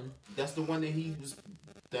New York. one? That's the one that he's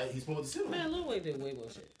supposed to sit on. Man, Lil Wayne did way more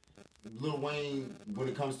shit. Lil Wayne, when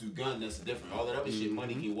it comes to gun, that's different. All that other shit,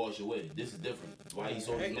 money can wash away. This is different. That's why he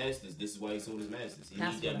sold his masters. This is why he sold his masters. He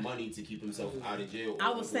That's needs that what money to keep himself out of jail. I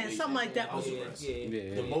or was saying probation something like that or house was- arrest. Yeah.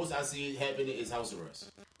 Yeah. The most I see happening is house arrest.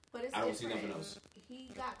 But it's I don't see different. nothing else. He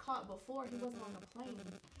got caught before. He wasn't on the plane.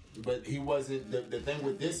 But he wasn't. The thing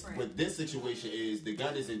with this Different. situation is the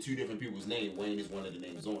gun is in two different people's names. Wayne is one of the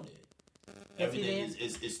names on it. Is he Everything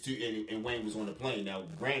is two, and Wayne was on the plane. Now,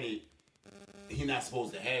 granted, he not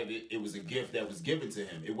supposed to have it. It was a gift that was given to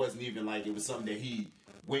him. It wasn't even like it was something that he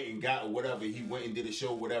went and got or whatever. He went and did a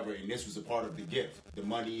show, whatever, and this was a part of the gift. The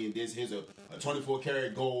money and this, here's a 24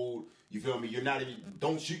 karat gold. You feel me? You're not even,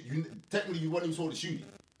 don't shoot. Technically, you wasn't even supposed to shoot it.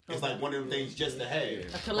 It's like one of them things just to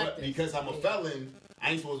have. But because I'm a felon,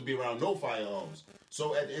 I ain't supposed to be around no firearms.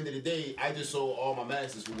 So at the end of the day, I just sold all my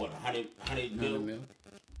masters for what, 100 mil?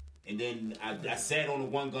 And then I sat on a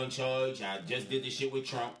 1-gun charge. I just did this shit with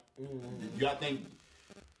Trump. Y'all think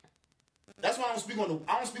that's why I don't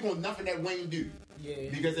speak on nothing that Wayne do. Yeah.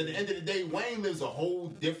 Because at the end of the day, Wayne lives on a whole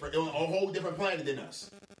different planet than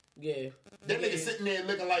us. Yeah. That nigga sitting there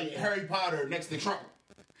looking like Harry Potter next to Trump.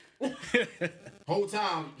 Whole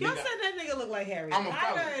time. Y'all said that nigga look like Harry. I'm a I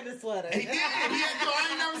felon. got in the sweater. He did. I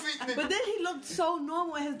ain't never seen. But then he looked so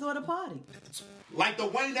normal at his daughter party. Like the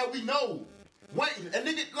Wayne that we know. Wayne, a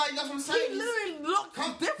nigga, like that's what I'm saying. He literally looked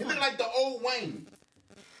He different. look like the old Wayne.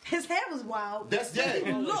 His hair was wild. That's that.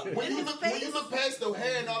 Look, when in you his look when face. you look past the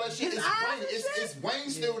hair and all that shit, His it's eyes Wayne. and shit? It's Wayne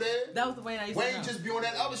still there. That was the Wayne I used to Wayne know. just be on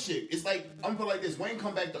that other shit. It's like I'm put like this. Wayne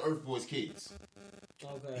come back to Earth for his kids.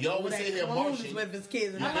 Okay. He always say here Clone Martian. is with his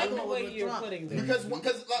kids. And I like the Trump way was you're Trump. putting this.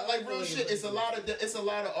 Because like real shit, it's a lot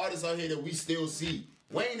of artists out here that we still see.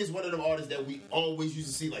 Wayne is one of them artists that we always used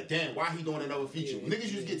to see. Like, damn, why he doing another feature?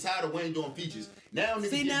 Niggas used to get tired of Wayne doing features. Now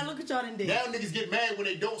niggas now look at y'all done did. Now niggas get mad when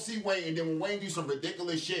they don't see Wayne, and then when Wayne do some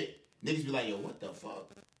ridiculous shit, niggas be like, yo, what the fuck?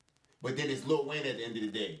 But then it's Lil Wayne at the end of the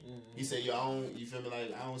day. He said, yo, you feel me?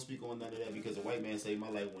 Like, I don't speak on none of that because a white man saved my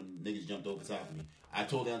life when niggas jumped over top of me. I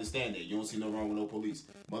totally understand that. You don't see no wrong with no police.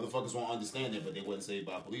 Motherfuckers won't understand that, but they wasn't saved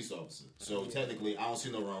by a police officer. So technically, I don't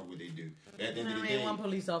see no wrong with what they do. At the end of the day, one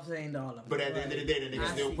police officer ain't all of them. but at the end of the day, the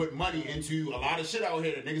niggas still put money into a lot of shit out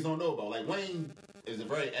here that niggas don't know about. Like, Wayne is a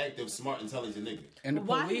very active, smart, intelligent nigga. And the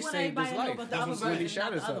Why he police want saved everybody his to know life. about the That's other when he version,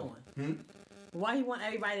 shot not the other himself. one? Why he want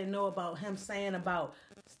everybody to know about him saying about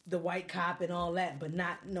the white cop and all that, but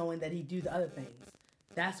not knowing that he do the other things?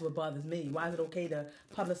 That's what bothers me. Why is it okay to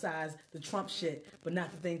publicize the Trump shit, but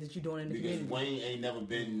not the things that you're doing in the Because community? Wayne ain't never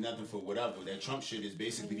been nothing for whatever. That Trump shit is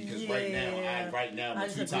basically because Yeah. right now I'm I a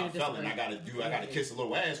just 2-time agree to felon. I gotta kiss a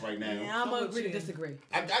little ass right now. Yeah, I'm gonna agree to disagree.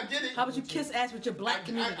 I get it. How about you kiss ass with your black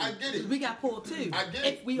community? I get it. 'Cause we got pulled too. I get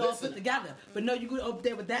if it. we all Listen. put together. But no, you go up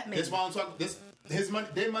there with that man. That's why I'm talking. His money,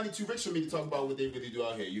 their money too rich for me to talk about what they really do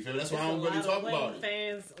out here. You feel me? That's why I don't really talk about it.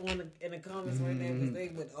 Fans in the comments right now because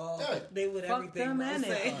they would Fuck everything them I and say.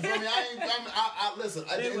 their I mean, I listen. At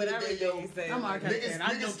the They end would of the day, everything yo, you say. I'm already saying,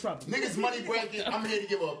 I know trouble. Niggas money bracket. I'm here to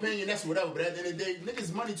give an opinion. That's whatever. But at the end of the day,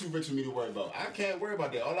 niggas money too rich for me to worry about. I can't worry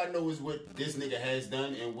about that. All I know is what this nigga has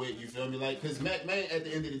done and what you feel me like. Because Mac Man, at the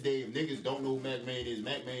end of the day, if niggas don't know who Mac Man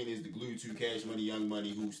is the glue to Cash Money, Young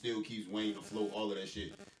Money, who still keeps Wayne afloat. All of that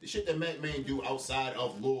shit. The shit that Mac Man do outside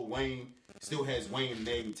of Lil Wayne still has Wayne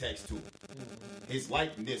name attached to it. His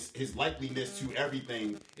likeliness to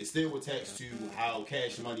everything is still attached to how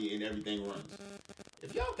Cash Money and everything runs.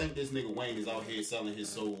 If y'all think this nigga Wayne is out here selling his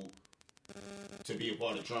soul to be a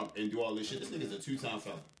part of Trump and do all this shit, this nigga's a 2-time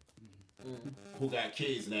felon. Who got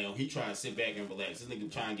kids now. He trying to sit back and relax. This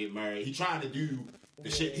nigga trying to get married. He trying to do the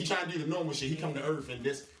shit. He trying to do the normal shit. He come to Earth and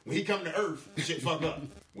when he come to Earth, the shit fuck up.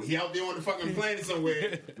 When he out there on the fucking planet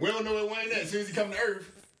somewhere, we don't know where Wayne at. As soon as he come to Earth,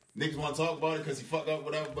 niggas want to talk about it because he fuck up,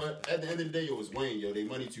 whatever. But at the end of the day, yo, it's Wayne, yo. They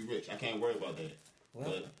money too rich. I can't worry about that.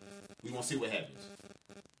 But we gonna see what happens.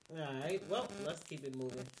 Alright, well, let's keep it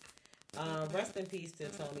moving. Rest in peace to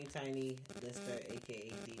Tony Tiny Lister,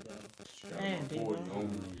 aka Debo.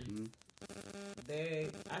 Man,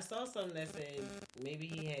 I saw something that said maybe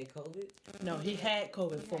he had COVID. No, he had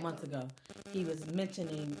COVID 4 months ago. He was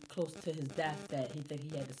mentioning close to his death that he think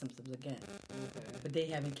he had the symptoms again. Okay. But they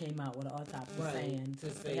haven't came out with an autopsy Right, saying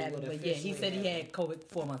to say he had what it. But yeah, he officially said he happened. had COVID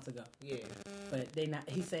 4 months ago. Yeah. But they not.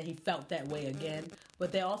 He said he felt that way again.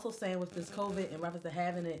 But they're also saying with this COVID, in reference to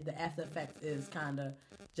having it, the after effects is kind of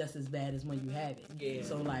just as bad as when you have it. Yeah,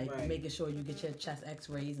 So like right. making sure you get your chest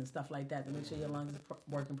X-rays and stuff like that to make sure your lungs are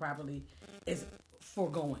working properly is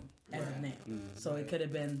foregoing as of now. So it could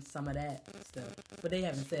have been some of that still, but they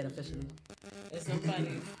haven't said officially. And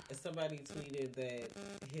somebody tweeted that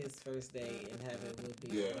his first day in heaven would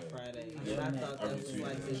be on Friday. Yeah. And I thought that was Every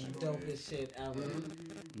like the Tuesday. dopest shit ever.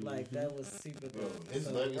 Like that was super Bro, dope. his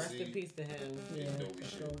So legacy rest in peace to him. Yeah, dope as for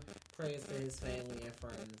shit. sure. Prayers to his family and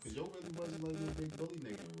friends. Cause yo really wasn't like no big bully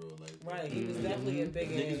nigga in real life. Right, he was definitely a big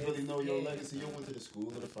Niggas ass really know your kid. legacy. You went to the school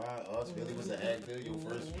of the fine arts. Really was an actor. Your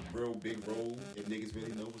first real big role, if niggas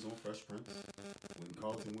really know, was on Fresh Prince. When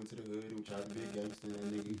Carlton went to the hood and tried to be a gangster, that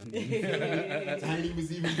nigga. Tiny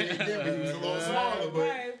was even big then, but he was a little smaller.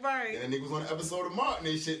 But Right. and that nigga was on the episode of Martin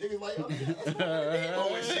and shit. Niggas like, oh, that's what we did.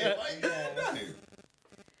 Oh, and shit. Like,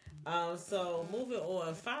 So moving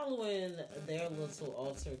on, following their little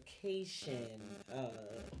altercation,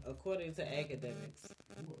 according to academics,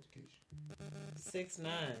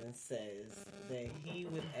 6ix9ine says that he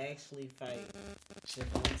would actually fight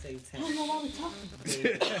Javante Tank. I don't know why we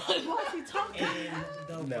talking. Why is he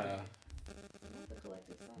talking? Nah.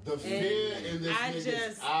 The fear in this I nigga's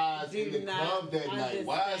just eyes do in the not club that night.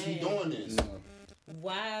 Why is he doing this? No.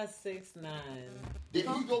 Why 6ix9ine? Did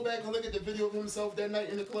he go back and look at the video of himself that night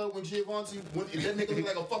in the club when Giovanni, that nigga looked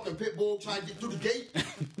like a fucking pit bull trying to get through the gate?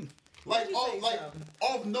 Like,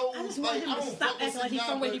 off nose, I just like, want him I to don't stop fuck with acting like he's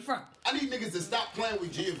from where he from. I need niggas to stop playing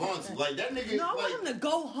with Giovanni. Like, that nigga, No, I want him to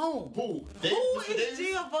go home. Who? Who is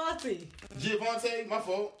Giovanni? Giovanni, my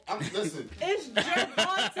fault. Listen. It's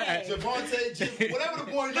Javante. Javante, whatever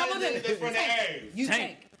the boy name is that's from the A. You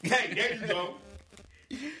Tank. tank. Hey, there you go.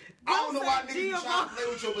 I don't know why niggas be trying to play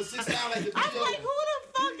with you, but 6ix9ine like the video. I'm like, who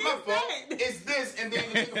the fuck is My fault. that? It's this, and then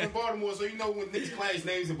the nigga from Baltimore, so you know when niggas claim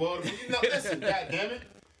names in Baltimore. You know, listen, goddammit.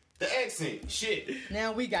 The accent, shit.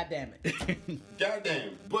 Now we goddamn it.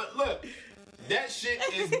 Goddamn. But look, that shit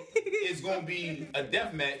is gonna be a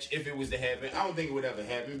death match if it was to happen. I don't think it would ever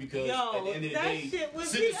happen because Yo, at the end of the that day, shit would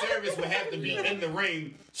Secret be Service would have to be in the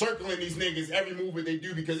ring circling these niggas every move that they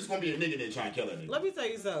do because it's gonna be a nigga that trying to kill a nigga. Let me tell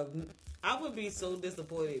you something. I would be so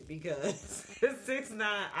disappointed because 6ix9ine,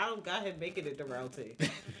 I don't got him making it to round 2.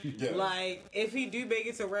 Yeah. Like, if he do make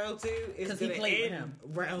it to round 2, it's 'Cause he gonna played with end him.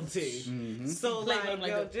 round 2. Mm-hmm. So Played with like, him like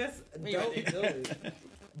yo, that. just Yeah. don't do it.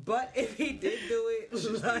 But if he did do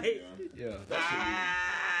it, like, Yeah.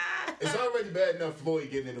 It's already bad enough Floyd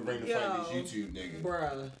getting in the ring to Yo, fight this YouTube nigga.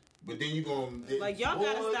 bruh, But then you gonna like y'all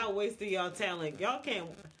gotta stop wasting y'all talent. Y'all can't.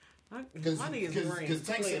 My niggas brain. Because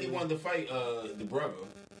Tank said he wanted to fight the brother.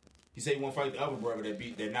 He said he want to fight the other brother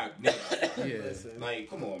that knocked nigga. Yeah. Listen, Like,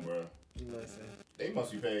 come on, bro. listen. They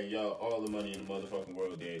must be paying y'all all the money in the motherfucking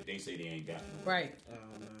world that they say they ain't got. Right. I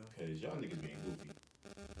don't know. Because y'all niggas being goofy.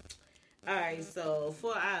 Alright, so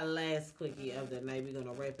for our last quickie of the night, we're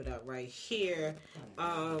gonna wrap it up right here.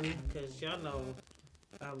 Cause y'all know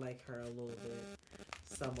I like her a little bit.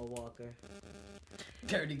 Summer Walker.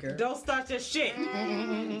 Dirty girl. Don't start your shit.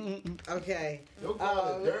 Okay. Don't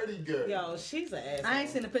call it dirty girl. Yo, she's an asshole. I ain't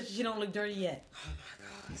seen the picture. She don't look dirty yet.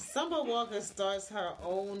 Summer Walker starts her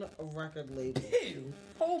own record label. Ew.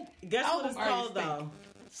 Whole Guess what album it's already called though?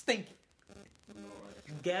 Stinky.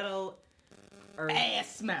 Ghetto Earth.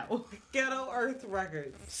 Ass smell. Ghetto Earth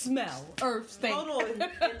Records. Smell. Earth stink. Hold on. In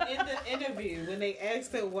the interview, when they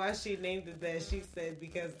asked her why she named it that, she said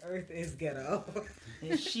because Earth is ghetto.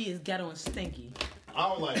 And she is ghetto and stinky. I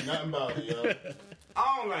don't like nothing about it, yo.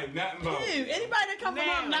 I don't like nothing about Ew, it. anybody that come from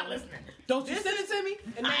Now- I'm not listening. Don't you This send it to me?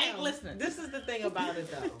 I Now, ain't listening. This is the thing about it,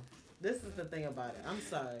 though. This is the thing about it. I'm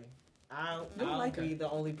sorry. I'll like her. be the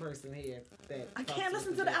only person here that I fucks can't with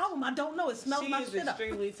listen to the bitch. album. I don't know. It smells She my is shit up.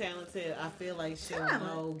 extremely talented. I feel like she'll Talent.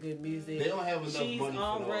 know good music. They don't have enough She's money for the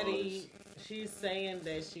already. She's saying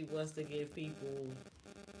that she wants to give people,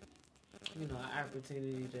 an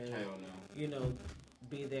opportunity to, Hell no.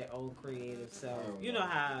 be their own creative self. Hell You no. know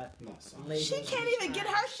how Not so. labels She can't be even get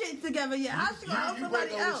trying- her shit together yet. How she gonna help You somebody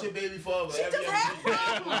break up else? with your baby father. She every just other had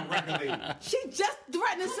shit you do on a record label. She just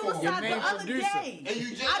threatened suicide Your the main other producer. day. And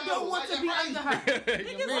you just I don't know, want like to be that, under right? her.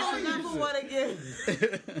 Niggas don't never want to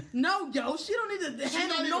give. No, yo, she don't need to She's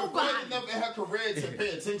handle not even nobody. great enough in her career to pay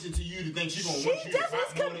attention to you to think she's gonna She want you to just was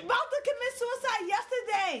fight more than- about to commit suicide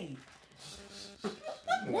yesterday. Come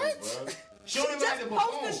on, What? bruh. She She don't even like just to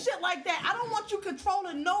posted perform. shit like that. I don't want you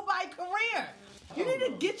controlling nobody's career. You need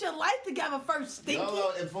to get your life together first, Stinky.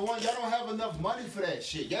 Y'all, and for one, y'all don't have enough money for that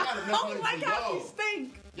shit. Y'all got I enough don't money like for how y'all. she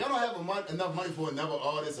stink. Y'all don't have enough money for another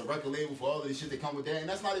artist, a record label, for all of this shit that come with that. And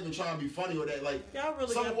that's not even trying to be funny or that. Like, Y'all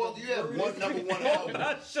really Summer got Walker, the you have one number one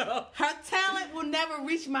album. Show. Her talent will never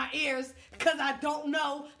reach my ears because I don't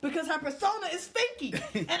know, because her persona is stinky.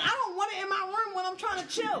 And I don't want it in my room when I'm trying to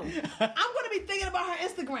chill. I'm going to be thinking about her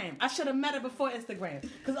Instagram. I should have met her before Instagram.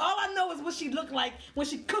 Because all I know is what she looked like when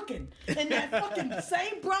she cooking. In that fucking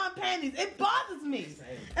same brown panties. It bothers me.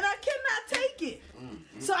 And I cannot take it.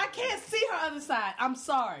 So I can't see her other side. I'm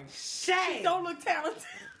sorry. She don't look talented.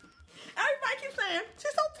 Everybody keeps saying,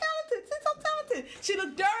 she's so talented. She's so talented. She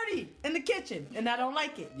look dirty in the kitchen. And I don't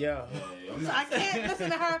like it. Yeah. So I can't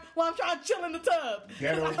listen to her while I'm trying to chill in the tub.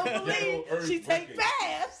 Ghetto- I don't ghetto believe earth she take records.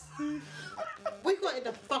 baths. We going to end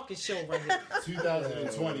the fucking show right here.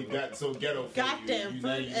 2020 got so ghetto for Goddamn you.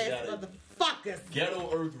 Now fruit you ass got it. motherfuckers. Ghetto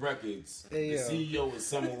Earth Records. Hey, The yo. CEO is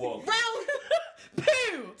Summer Walker. Bro,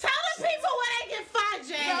 Pew. tell the people where they can find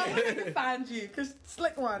you. Yo, where they can find you? Because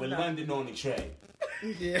Slick one. With know. London on the track.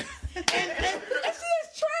 Yeah. And she has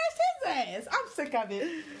trashed his ass. I'm sick of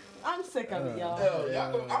it. I'm sick of it, y'all.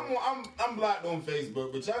 Hell, I'm blocked on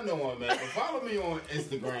Facebook, but y'all know where I'm at. But follow me on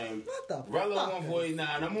Instagram. What the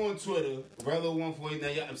Rella149. I'm on Twitter.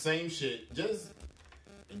 Rella149. Yeah, same shit. Just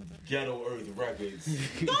Ghetto Earth Records.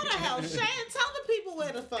 Go to hell, Shan. Tell the people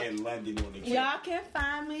where the fuck. In London on the trip. Y'all can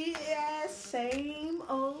find me at Same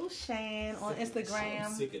Old Shan on Instagram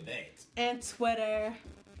I'm sick of that. and Twitter.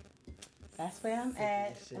 That's where I'm at.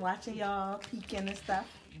 that shit. Watching y'all peeking and stuff.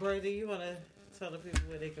 Brady, you want to tell the people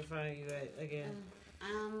where they can find you at again?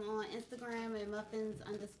 I'm on Instagram at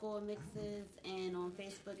muffins_mixes and on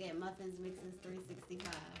Facebook at muffinsmixes365.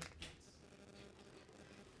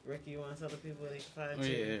 Ricky, you want to tell the people where they can find Oh,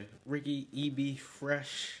 you? yeah. Ricky EB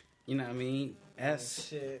Fresh. You know what I mean?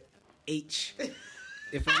 Shit. SH.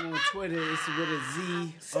 If I'm on Twitter, it's with a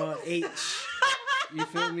Z or H. You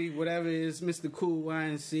feel me? Whatever it is, Mr. Cool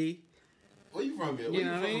YNC. Where you from, man? Where You you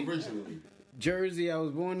know from what I mean? originally? Jersey. I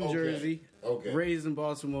was born in Okay. Jersey. Okay. Raised in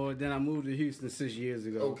Baltimore. Then I moved to Houston 6 years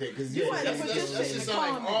ago. Okay, because You wanted to put this that shit in shit the sound like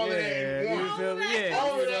comments. all of that Yeah, in you one. feel me? Yeah,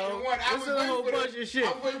 All you of that know, in one. I it's was a waiting whole for bunch the- of shit.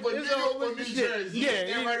 I'm waiting for It's New a whole York or bunch New of shit. Jersey. Yeah,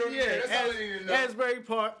 That right over there. That's all I need to know. Asbury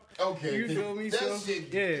Park. Okay, You feel me? That So,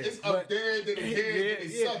 shit, yeah, it's but- up there, then here, then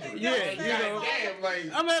it's Yeah, southern. yeah, Like, you know. goddamn, like.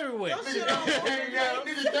 I'm everywhere. Nigga,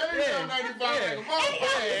 nigga, down 95 like a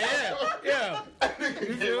motherfucker. Yeah.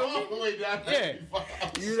 Nigga came all the way down Yeah.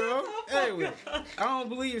 95. You know? Anyway, I don't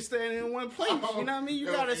believe in staying in one place. You know what I mean? You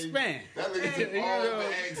gotta span. That nigga took You all know. the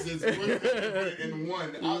accents put it in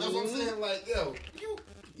one. That's what I'm saying. Like, yo,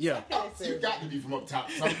 Yeah. you got to be from up top.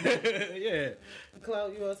 Yeah.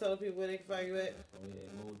 Cloud, you want to tell the people where they can find you at? Oh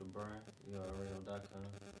yeah, move to Brian. You know, radio.com.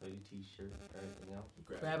 Hoodie, t-shirt, everything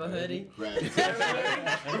else. Grab a hoodie. Grab it.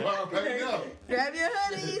 You already know. Grab your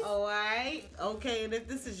hoodies. All right. Okay, and if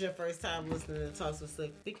this is your first time listening to Talks with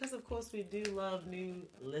Slick, because of course we do love new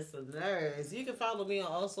listeners, you can follow me on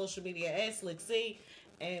all social media at Slick C,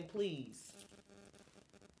 and please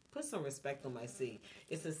put some respect on my C.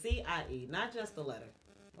 It's a C-I-E, not just the letter.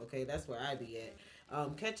 Okay, that's where I be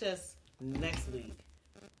at. Catch us next week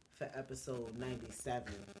for episode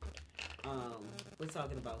 97. We're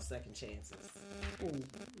talking about second chances.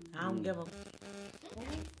 I don't give a.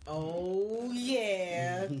 Oh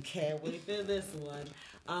yeah, can't wait for this one.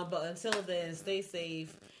 But until then, stay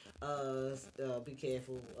safe. Be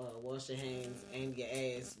careful. Wash your hands and your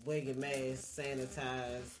ass. Wear your mask.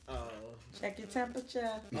 Sanitize. Check your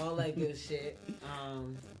temperature. All that good shit.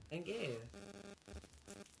 And yeah.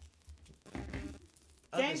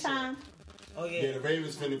 Other Game shit. time. Oh Yeah, yeah. the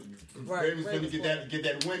Ravens finna Right, Ravens get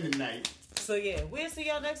that win tonight. So yeah, we'll see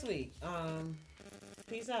y'all next week.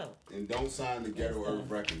 Peace out. And don't sign the Ghetto Earth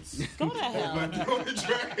Records. Go to hell. On the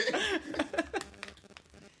track.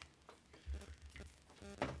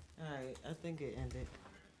 All right, I think it ended.